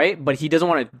off, right? But he doesn't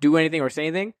want to do anything or say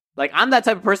anything. Like I'm that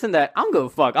type of person that I don't give a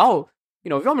fuck. If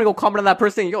you want me to go comment on that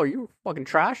person, yo, you fucking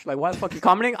trash. Like why the fuck you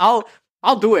commenting? I'll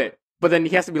do it. But then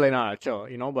he has to be like, nah, chill,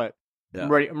 you know. But Yeah.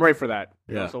 I'm ready for that.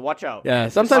 you know, Yeah. So watch out. Yeah,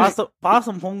 sometimes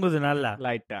Passam pongudu nalla.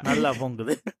 Like that. Nalla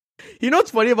pongudu. you know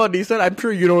what's funny about Nissan? I'm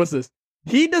sure you notice this.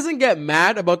 He doesn't get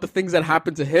mad about the things that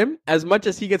happen to him as much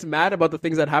as he gets mad about the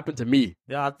things that happen to me.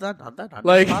 Yeah, that.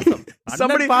 Like,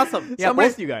 Somebody passam. Yeah, Somebody-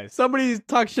 both you guys. Somebody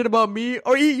talks shit about me,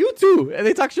 or you too, and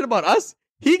they talk shit about us.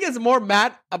 He gets more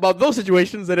mad about those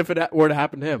situations than if it were to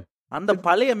happen to him. அந்த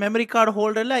பழைய memory card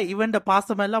ஹோல்டர்ல இவன்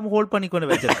பாசம் எல்லாம் hold பண்ணி கொண்டு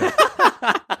வச்சிருக்கான்.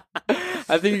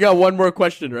 I think you got one more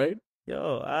question, right? Yo,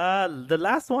 the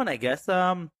last one, I guess.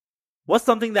 What's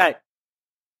something that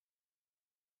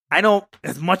I know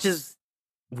as much as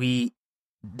we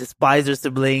despise our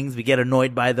siblings, we get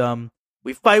annoyed by them,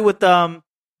 we fight with them,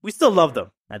 we still love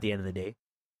them at the end of the day.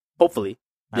 Hopefully.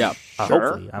 Yeah,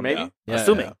 Hopefully. maybe.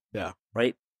 Assuming. Yeah.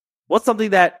 Right? What's something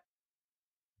that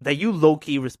you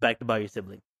low-key respect about your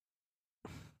sibling?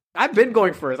 I've been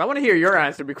going first. I want to hear your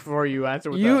answer before you answer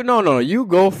with that. No, you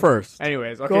go first.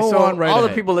 Anyways, okay, Go so on right all the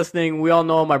ahead. people listening, we all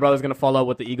know my brother's going to follow up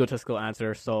with the egotistical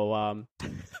answer. So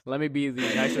let me be the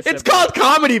nicer It's sibling. called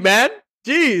comedy, man.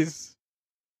 Jeez.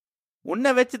 உன்னை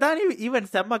வச்சுதான் இவன்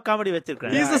செம்ம comedy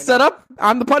வச்சிருக்கான். He's the setup.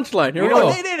 I'm the punchline. Here we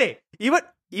go.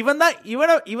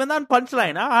 இவன் தான் punch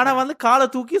line. ஆனா வந்து காலை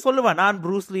தூக்கி சொல்லுவான், நான்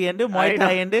ப்ரூஸ்லி என்று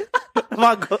மொய்டாய் என்று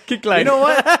Kick line. You know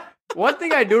what? One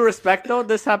thing I do respect, though,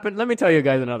 this happened. Let me tell you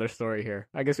guys another story here.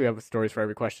 I guess we have stories for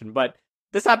every question, but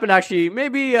this happened actually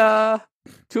maybe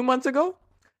 2 months ago.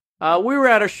 We were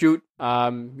at a shoot,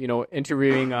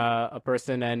 interviewing a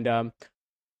person, and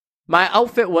my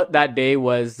outfit that day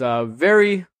was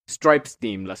very stripes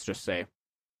themed, let's just say.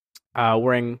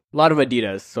 Wearing a lot of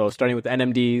Adidas, so starting with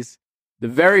NMDs, the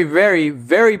very, very,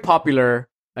 very popular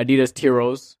Adidas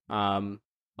Tiros.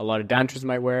 A lot of dancers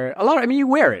might wear it. You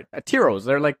wear it. Tiros,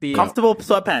 they're like the comfortable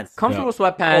sweatpants. comfortable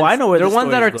sweatpants. Oh, I know where they're this ones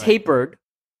that story are is going. tapered.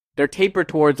 They're tapered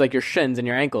towards like your shins and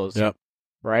your ankles. Yep.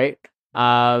 Right?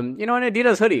 An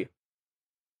Adidas hoodie.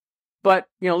 But,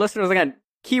 listeners, again,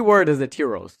 keyword is the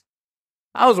Tiros.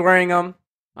 I was wearing them.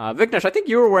 Viknesh, I think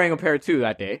you were wearing a pair too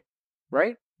that day.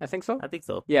 Right? I think so. I think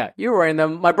so. Yeah, you were wearing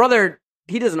them. My brother,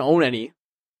 he doesn't own any.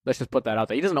 Let's just put that out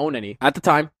there. He doesn't own any. At the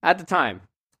time. At the time.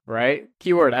 Right?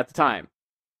 Keyword, at the time.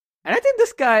 And I think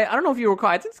this guy, I don't know if you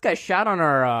recall, I think this guy shat on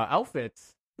our outfits.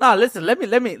 No, listen, let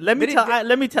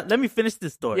me finish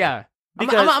this story. Yeah.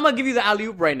 Because- I'm going to give you the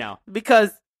alley-oop right now.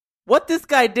 Because what this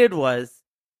guy did was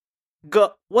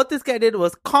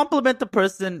compliment the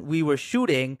person we were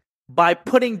shooting by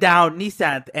putting down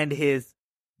Nisant and his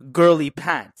girly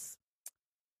pants.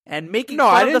 And making No,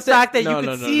 I fun of didn't the say- fact that no, you could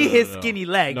no, no, see no, his no. skinny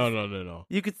legs. No.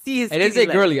 You could see his I skinny didn't say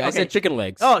legs. girly. I Okay. said chicken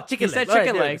legs. Oh, chicken He legs. said All right,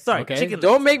 chicken there. legs. Sorry, Okay? chicken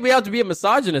Don't legs. make me out to be a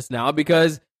misogynist now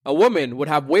because a woman would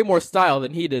have way more style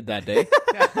than he did that day.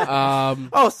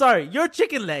 Oh, sorry. Your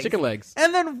chicken legs. Chicken legs.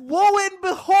 And then woe and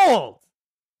behold.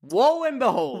 Woe and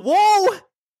behold. Woe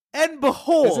and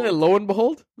behold. Isn't it lo and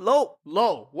behold? Low.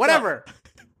 Whatever.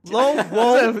 Low,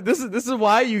 woe. This is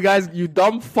why you guys, you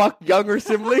dumb fuck younger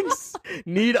siblings,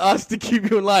 need us to keep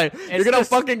you in line. You're gonna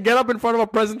just- fucking get up in front of a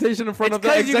presentation in front It's of the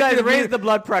because you guys executive raised meeting- the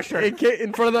blood pressure.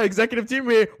 in front of the executive team.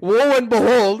 Woe and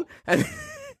behold, and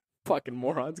fucking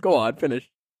morons. Go on, finish.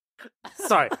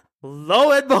 Sorry.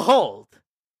 Lo and behold.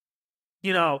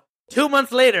 2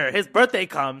 months later, his birthday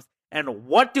comes, and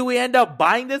what do we end up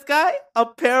buying this guy? A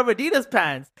pair of Adidas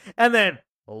pants. And then,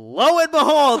 lo and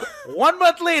behold, 1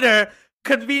 month later,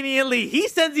 conveniently, he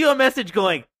sends you a message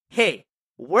going, hey,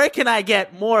 where can I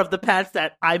get more of the pants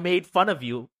that I made fun of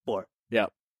you for? Yeah.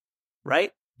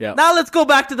 Right? Yeah. Now let's go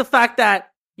back to the fact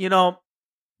that,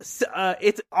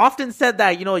 it's often said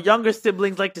that, younger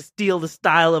siblings like to steal the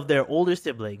style of their older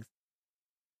siblings.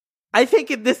 I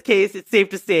think in this case, it's safe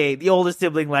to say the older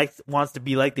sibling wants to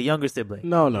be like the younger sibling.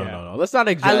 No. Yeah. Let's not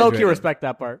I exaggerate. low-key respect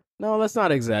that part. No, let's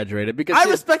not exaggerate it because I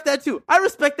respect that too. I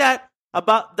respect that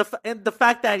about the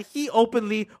fact that he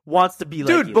openly wants to be like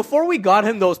Dude, you. before we got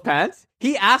him those pants,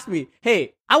 he asked me,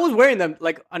 hey, I was wearing them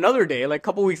like another day, like a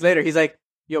couple weeks later. He's like,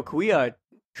 yo, can we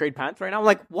trade pants right now? I'm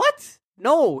like, what?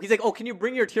 No, he's like, oh, can you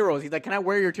bring your Tiros? He's like, can I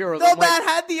wear your Tiros? The I'm like, man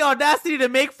had the audacity to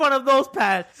make fun of those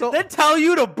pants, then tell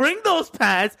you to bring those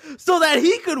pants so that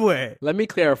he could wear it. Let me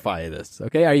clarify this.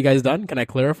 Okay, are you guys done? Can I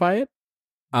clarify it?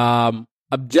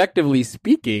 Objectively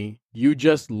speaking, you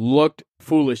just looked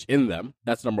foolish in them.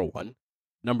 That's number one.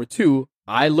 Number two,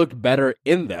 I looked better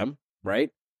in them, right?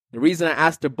 The reason I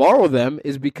asked to borrow them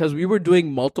is because we were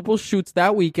doing multiple shoots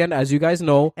that weekend, as you guys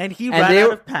know. And he ran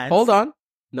out of pants. Hold on.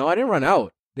 No, I didn't run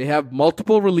out. They have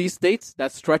multiple release dates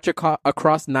that stretch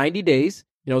across 90 days.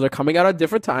 You know, they're coming out at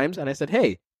different times. And I said,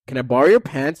 hey, can I borrow your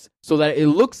pants so that it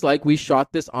looks like we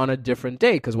shot this on a different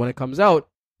day? Because when it comes out,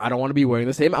 I don't want to be wearing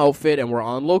the same outfit and we're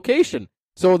on location.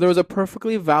 So there was a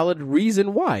perfectly valid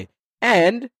reason why.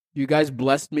 And you guys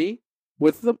blessed me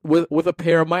with a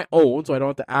pair of my own, so I don't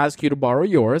have to ask you to borrow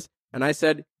yours. And I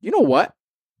said, you know what?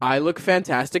 I look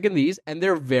fantastic in these, and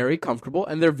they're very comfortable,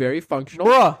 and they're very functional.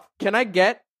 Bruh, Can I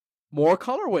get more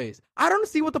colorways? I don't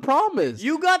see what the problem is.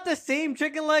 you got the same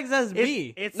chicken legs as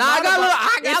me. It's Nah, not I got a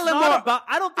about- little it's more- not about-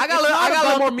 I don't. Think I got a it's little, not I got a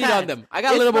little about more the meat on pants. them. I got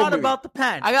a It's little more not meat. about the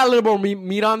pants. I got a little more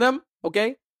meat on them,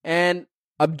 okay? And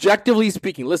objectively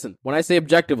speaking, listen, when I say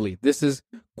objectively, this is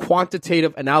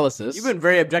quantitative analysis. You've been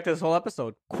very objective this whole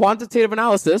episode. Quantitative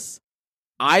analysis.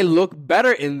 I look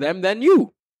better in them than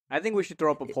you. I think we should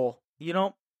throw up a poll. You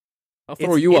know, I'll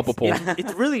throw you up a poll.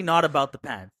 It's really not about the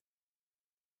pants.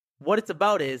 What it's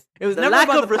about is It was the never lack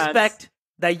about of the pants. respect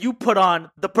that you put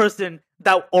on the person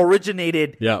that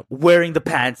originated Yeah. wearing the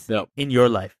pants Yep. in your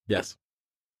life. Yes.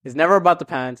 It's never about the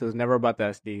pants. It was never about the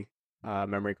SD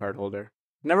memory card holder.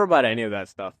 Never about any of that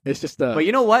stuff. It's just But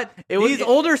you know what? These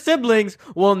older siblings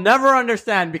will never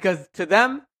understand because to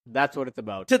them, that's what it's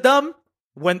about. To them,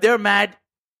 when they're mad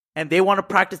and they want to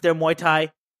practice their Muay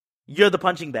Thai, you're the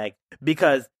punching bag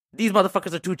because these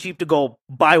motherfuckers are too cheap to go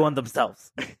buy one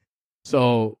themselves.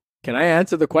 So, can I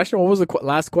answer the question? What was the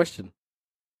last question?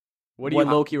 What do you What-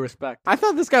 low-key respect? I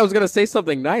thought this guy was going to say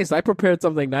something nice. I prepared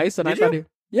something nice, and Did I thought you?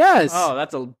 yes. Oh,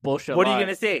 that's a bullshit What are lie. you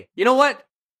going to say? You know what?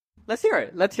 Let's hear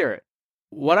it. Let's hear it.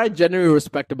 What I genuinely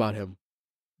respect about him,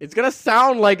 it's going to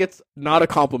sound like it's not a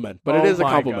compliment, but it is a my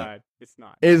compliment, God. It's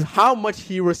not. is how much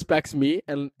he respects me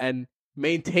and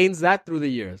maintains that through the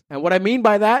years. And what I mean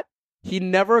by that, he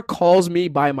never calls me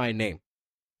by my name.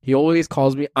 He always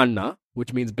calls me Anna,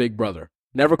 which means big brother.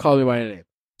 Never calls me by my name.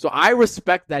 So I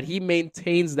respect that he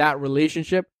maintains that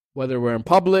relationship, whether we're in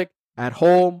public, at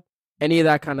home, any of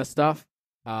that kind of stuff.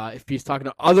 If he's talking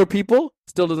to other people,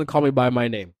 still doesn't call me by my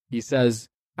name. He says,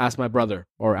 ask my brother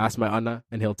or ask my Anna,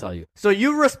 and he'll tell you. So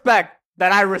you respect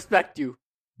that I respect you.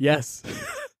 Yes.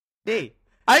 Hey,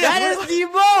 That is the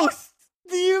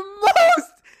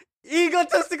most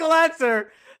egotistical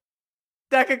answer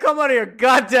that could come out of your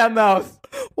goddamn mouth.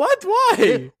 What? Why?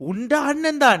 உண்ட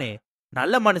அண்ணன் தானே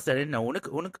நல்ல மனுஷன் என்ன உனக்கு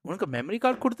உனக்கு உனக்கு memory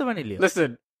card கொடுத்தவன் இல்லையா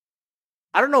Listen,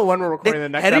 I don't know when we're recording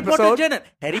the next Harry Potter episode. Journal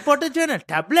Harry Potter Journal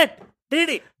tablet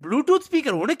daddy Bluetooth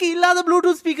speaker உனக்கு இல்லாத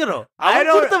ப்ளூடூத் ஸ்பீக்கரோ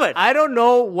அவன் கொடுத்தவன் I don't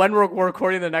know when we're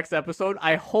recording the next episode.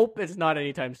 I hope it's not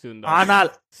anytime soon, though. ஆனால்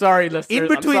Sorry, listeners. in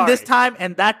I'm between sorry. this time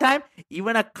and that time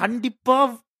இவனை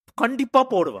கண்டிப்பா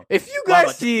போடுவான். If you guys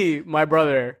Mama, see my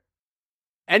brother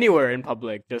anywhere in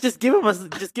public, just give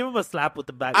him a slap with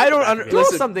the back. I with the don't back under- of your Throw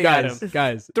listen, something at guys, him.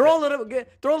 guys. throw a little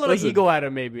Listen. ego at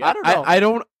him, maybe. I don't know. I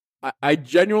don't. I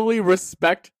genuinely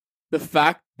respect the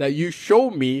fact that you show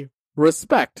me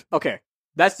respect. Okay,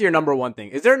 that's your number one thing.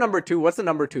 Is there a number two? What's the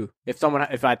number two? If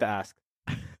I had to ask.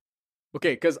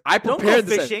 Okay, because I Don't go prepared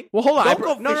this. fishing. Well, hold on. Don't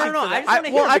go No, fishing no. for I that. just want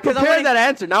to hear it I because prepared that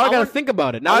answer. Now I gotta wanna- think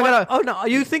about it. Now I gotta. Oh no,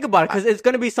 you think about it because it's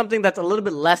going to be something that's a little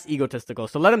bit less egotistical.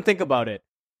 So let him think about it.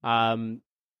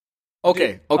 Okay.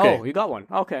 Okay. Oh, you got one.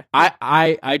 Okay.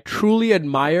 I truly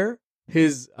admire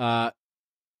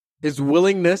his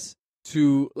willingness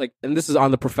to like, and this is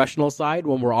on the professional side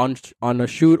when we're on a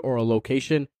shoot or a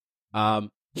location.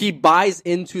 He buys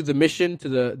into the mission to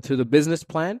the business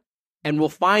plan, and will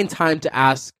find time to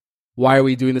ask, why are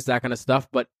we doing this, that kind of stuff.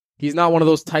 But he's not one of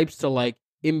those types to like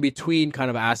in between kind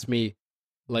of ask me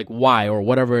like why or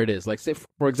whatever it is. Like say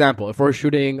for example, if we're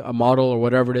shooting a model or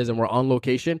whatever it is and we're on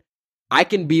location, I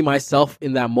can be myself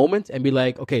in that moment and be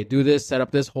like, okay, do this, set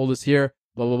up this, hold this here,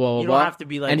 blah, blah, blah, You blah. don't have to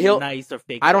be like And he'll- nice or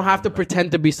fake. I don't have to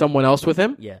pretend to be someone else with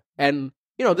him. Yeah. And,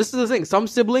 you know, this is the thing. Some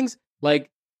siblings, like,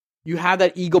 you have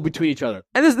that ego between each other.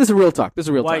 And this is real talk. This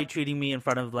is real Why are you talk. treating me in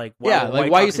front of like? Yeah, like,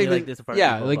 why you talking to me saying like this in front of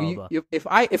yeah, people, like, blah,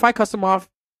 blah. if I cuss him off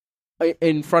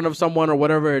in front of someone or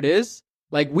whatever it is,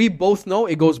 like, we both know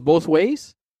it goes both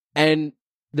ways and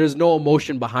there's no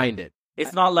emotion behind it.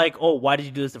 It's not like, oh, why did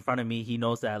you do this in front of me? He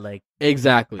knows that, like,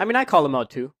 Exactly. I mean, I call him out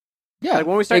too. yeah. Like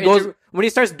when we start it goes, when he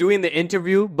starts doing the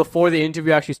interview before the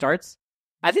interview actually starts,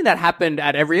 I think that happened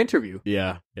at every interview.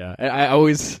 Yeah. I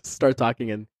always start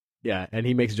talking and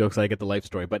he makes jokes. I get the life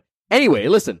story. But anyway,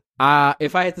 listen.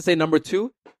 If I had to say number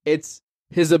 2, it's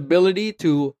his ability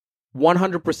to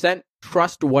 100%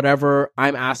 trust whatever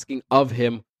I'm asking of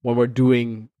him when we're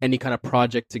doing any kind of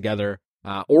project together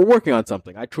or working on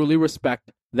something. I truly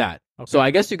respect that. Okay. So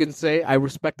I guess you can say I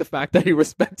respect the fact that he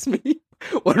respects me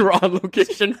when we're on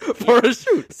location for a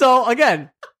shoot. So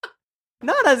again,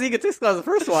 not as egotistical as the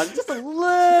first one, just a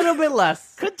little bit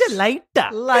less. Lighter.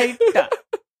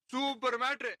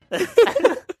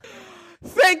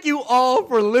 Thank you all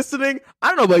for listening. I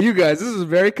don't know about you guys. This is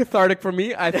very cathartic for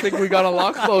me. I think we got a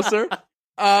lot closer.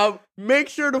 Make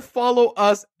sure to follow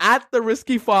us at The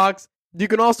Risky Fox. You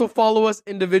can also follow us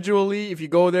individually. If you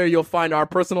go there, you'll find our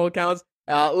personal accounts.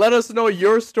 Let us know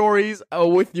your stories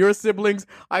with your siblings.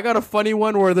 I got a funny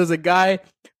one where there's a guy,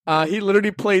 he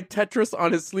literally played Tetris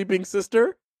on his sleeping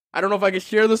sister. I don't know if I can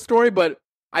share the story, but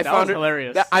I That found was it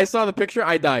hilarious. I saw the picture.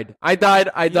 I died. I You know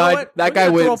died. what? That We're guy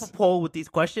gonna throw wins. up a poll with these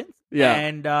questions. Yeah.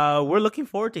 And we're looking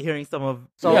forward to hearing some of.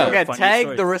 So Yeah. again, funny tag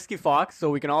stories. The Risky Fox so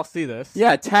we can all see this.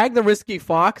 Yeah, tag The Risky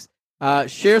Fox.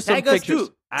 Share some Tag us pictures.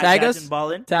 too. At Tag Gadget us.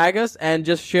 Ballin'. Tag us and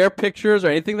just share pictures or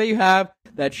anything that you have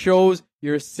that shows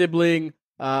your sibling,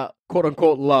 quote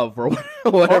unquote, love or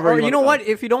whatever. Or you wanna know call what? it.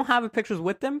 If you don't have pictures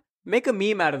with them, make a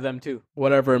meme out of them too.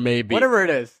 Whatever it may be. Whatever it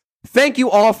is. Thank you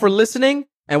all for listening,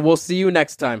 and we'll see you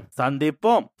next time. Sunday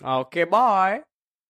Pom. Okay, bye.